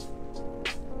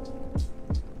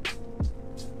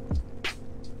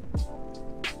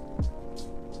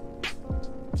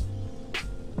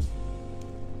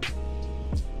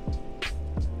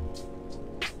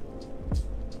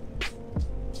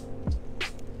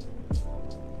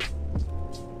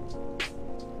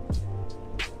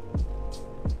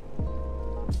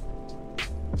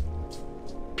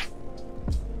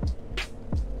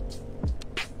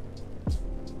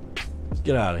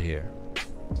 Get out of here.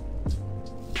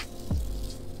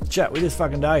 Chat, we just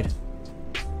fucking died.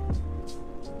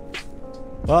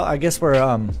 Well, I guess we're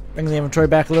bringing the inventory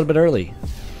back a little bit early.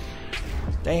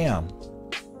 Damn.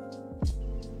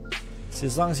 See,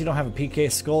 as long as you don't have a PK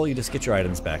skull, you just get your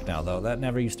items back now, though. That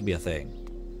never used to be a thing.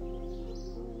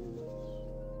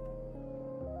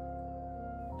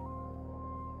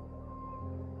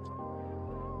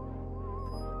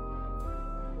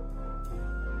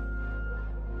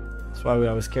 That's why we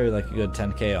always carry like a good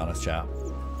 10k on us, chap.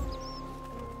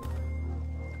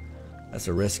 That's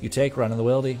a risk you take running the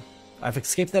wildy. I've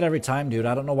escaped that every time, dude.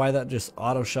 I don't know why that just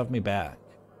auto-shoved me back.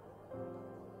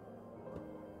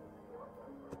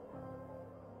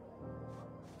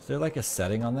 Is there like a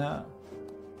setting on that?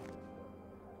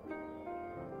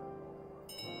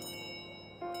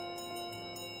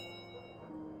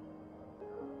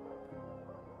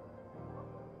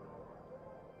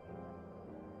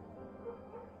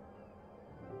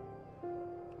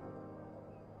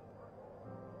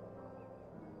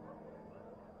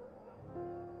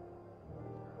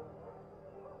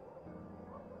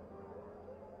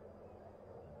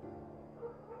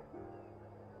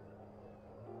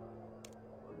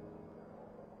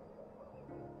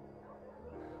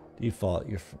 Default,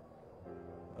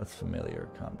 that's familiar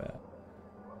combat.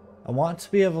 I want to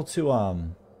be able to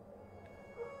I'll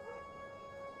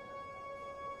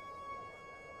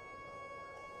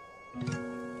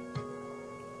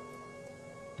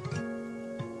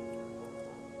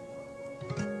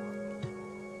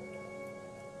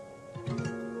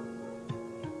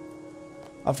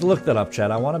have to look that up, Chad.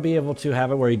 I want to be able to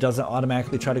have it where he doesn't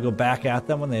automatically try to go back at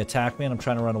them when they attack me and I'm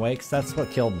trying to run away, because that's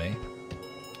what killed me.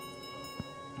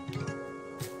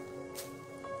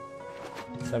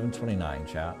 729,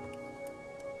 chat.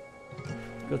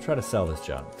 Go try to sell this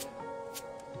junk.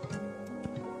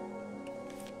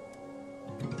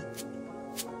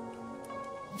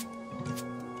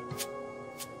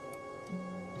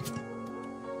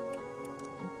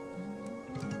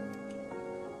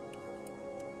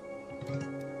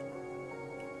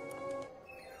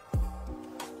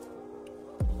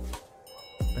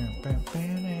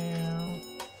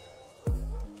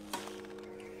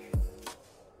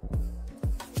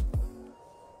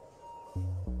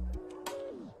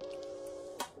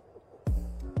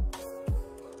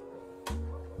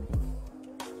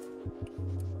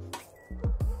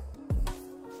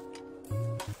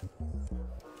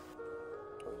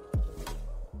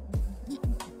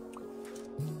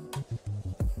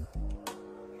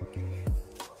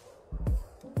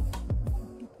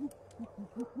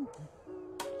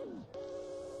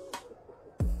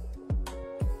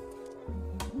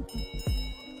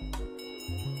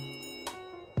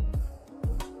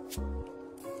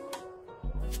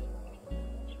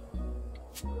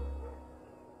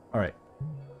 Alright.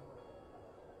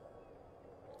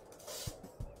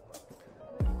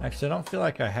 Actually, I don't feel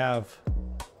like I have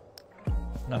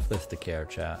enough of this to care,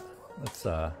 chat. Let's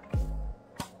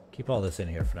keep all this in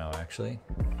here for now, actually.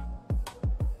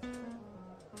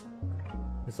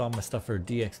 Here's all my stuff for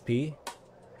DXP.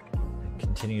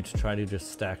 Continue to try to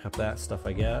just stack up that stuff,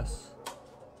 I guess.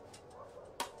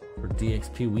 For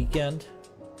DXP weekend.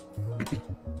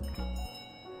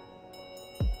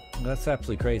 That's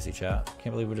absolutely crazy, chat.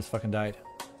 Can't believe we just fucking died.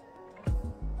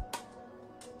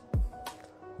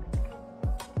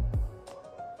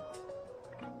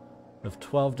 We have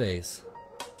 12 days.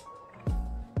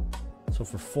 So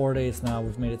for 4 days now,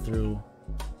 we've made it through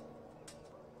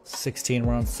 16.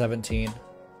 We're on 17.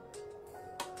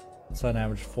 So on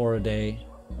average 4 a day.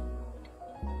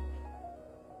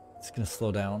 It's gonna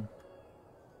slow down.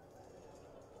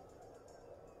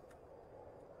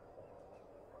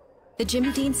 The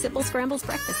Jimmy Dean Simple Scrambles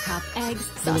Breakfast Cup. Eggs,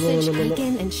 sausage,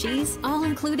 bacon, and cheese, all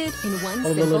included in one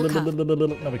simple cup.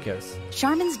 Nobody cares.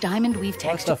 Charmin's Diamond Weave What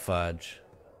texture. the fudge?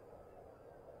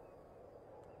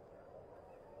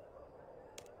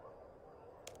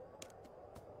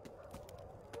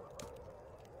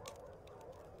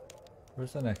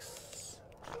 Where's the next?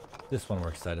 This one we're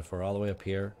excited for, all the way up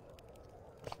here.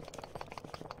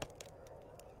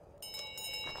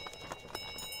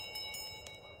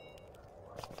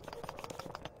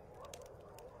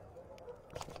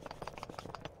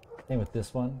 Same with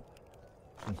this one.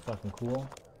 It's fucking cool.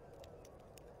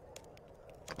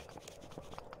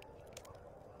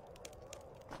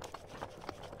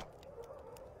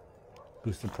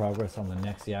 Boosted progress on the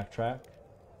next yak track.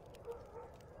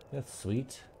 That's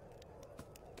sweet.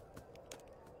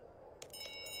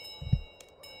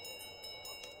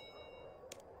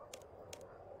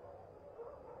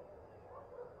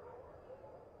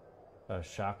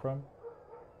 Chakram.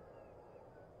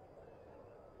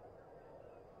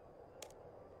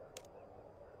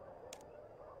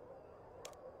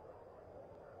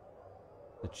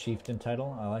 The Chieftain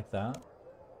title, I like that.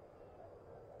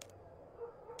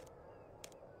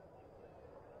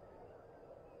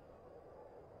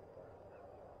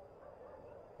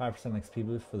 5% XP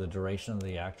boost for the duration of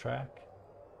the yak track.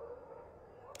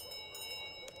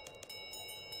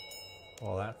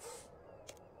 Well, that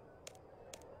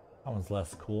one's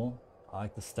less cool. I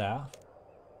like the staff.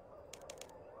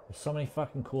 There's so many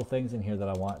fucking cool things in here that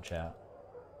I want, chat.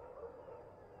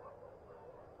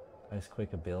 Ice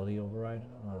Quake ability override.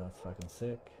 Oh, that's fucking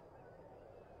sick.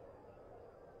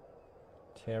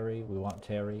 Terry, we want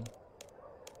Terry.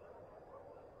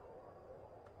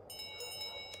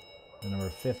 The number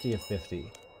 50 of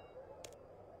 50.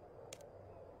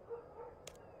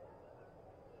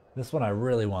 This one I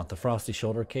really want, the Frosty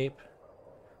Shoulder Cape.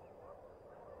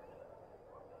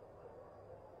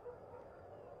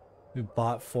 We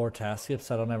bought 4 task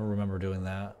skips. I don't ever remember doing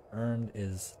that. Earned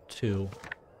is 2.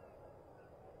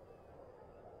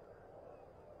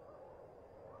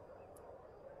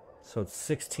 So it's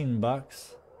 16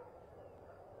 bucks.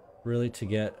 Really to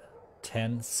get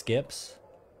 10 skips.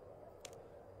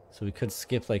 So we could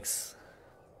skip like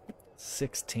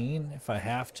 16 if I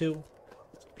have to.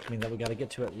 I mean that we got to get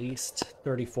to at least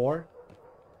 34.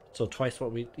 So twice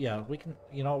what we, yeah, we can,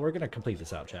 you know, we're going to complete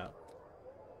this out, chat.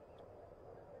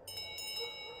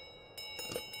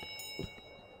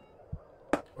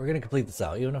 We're going to complete this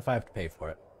out, even if I have to pay for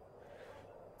it.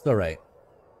 It's alright.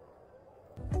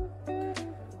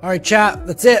 Alright, chat,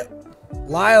 that's it.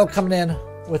 Lyle coming in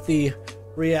with the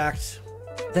react.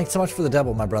 Thanks so much for the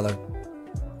double, my brother.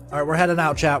 Alright, we're heading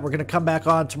out, chat. We're going to come back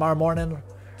on tomorrow morning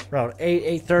around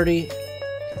 8:30.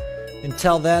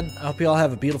 Until then, I hope you all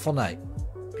have a beautiful night.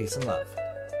 Peace and love.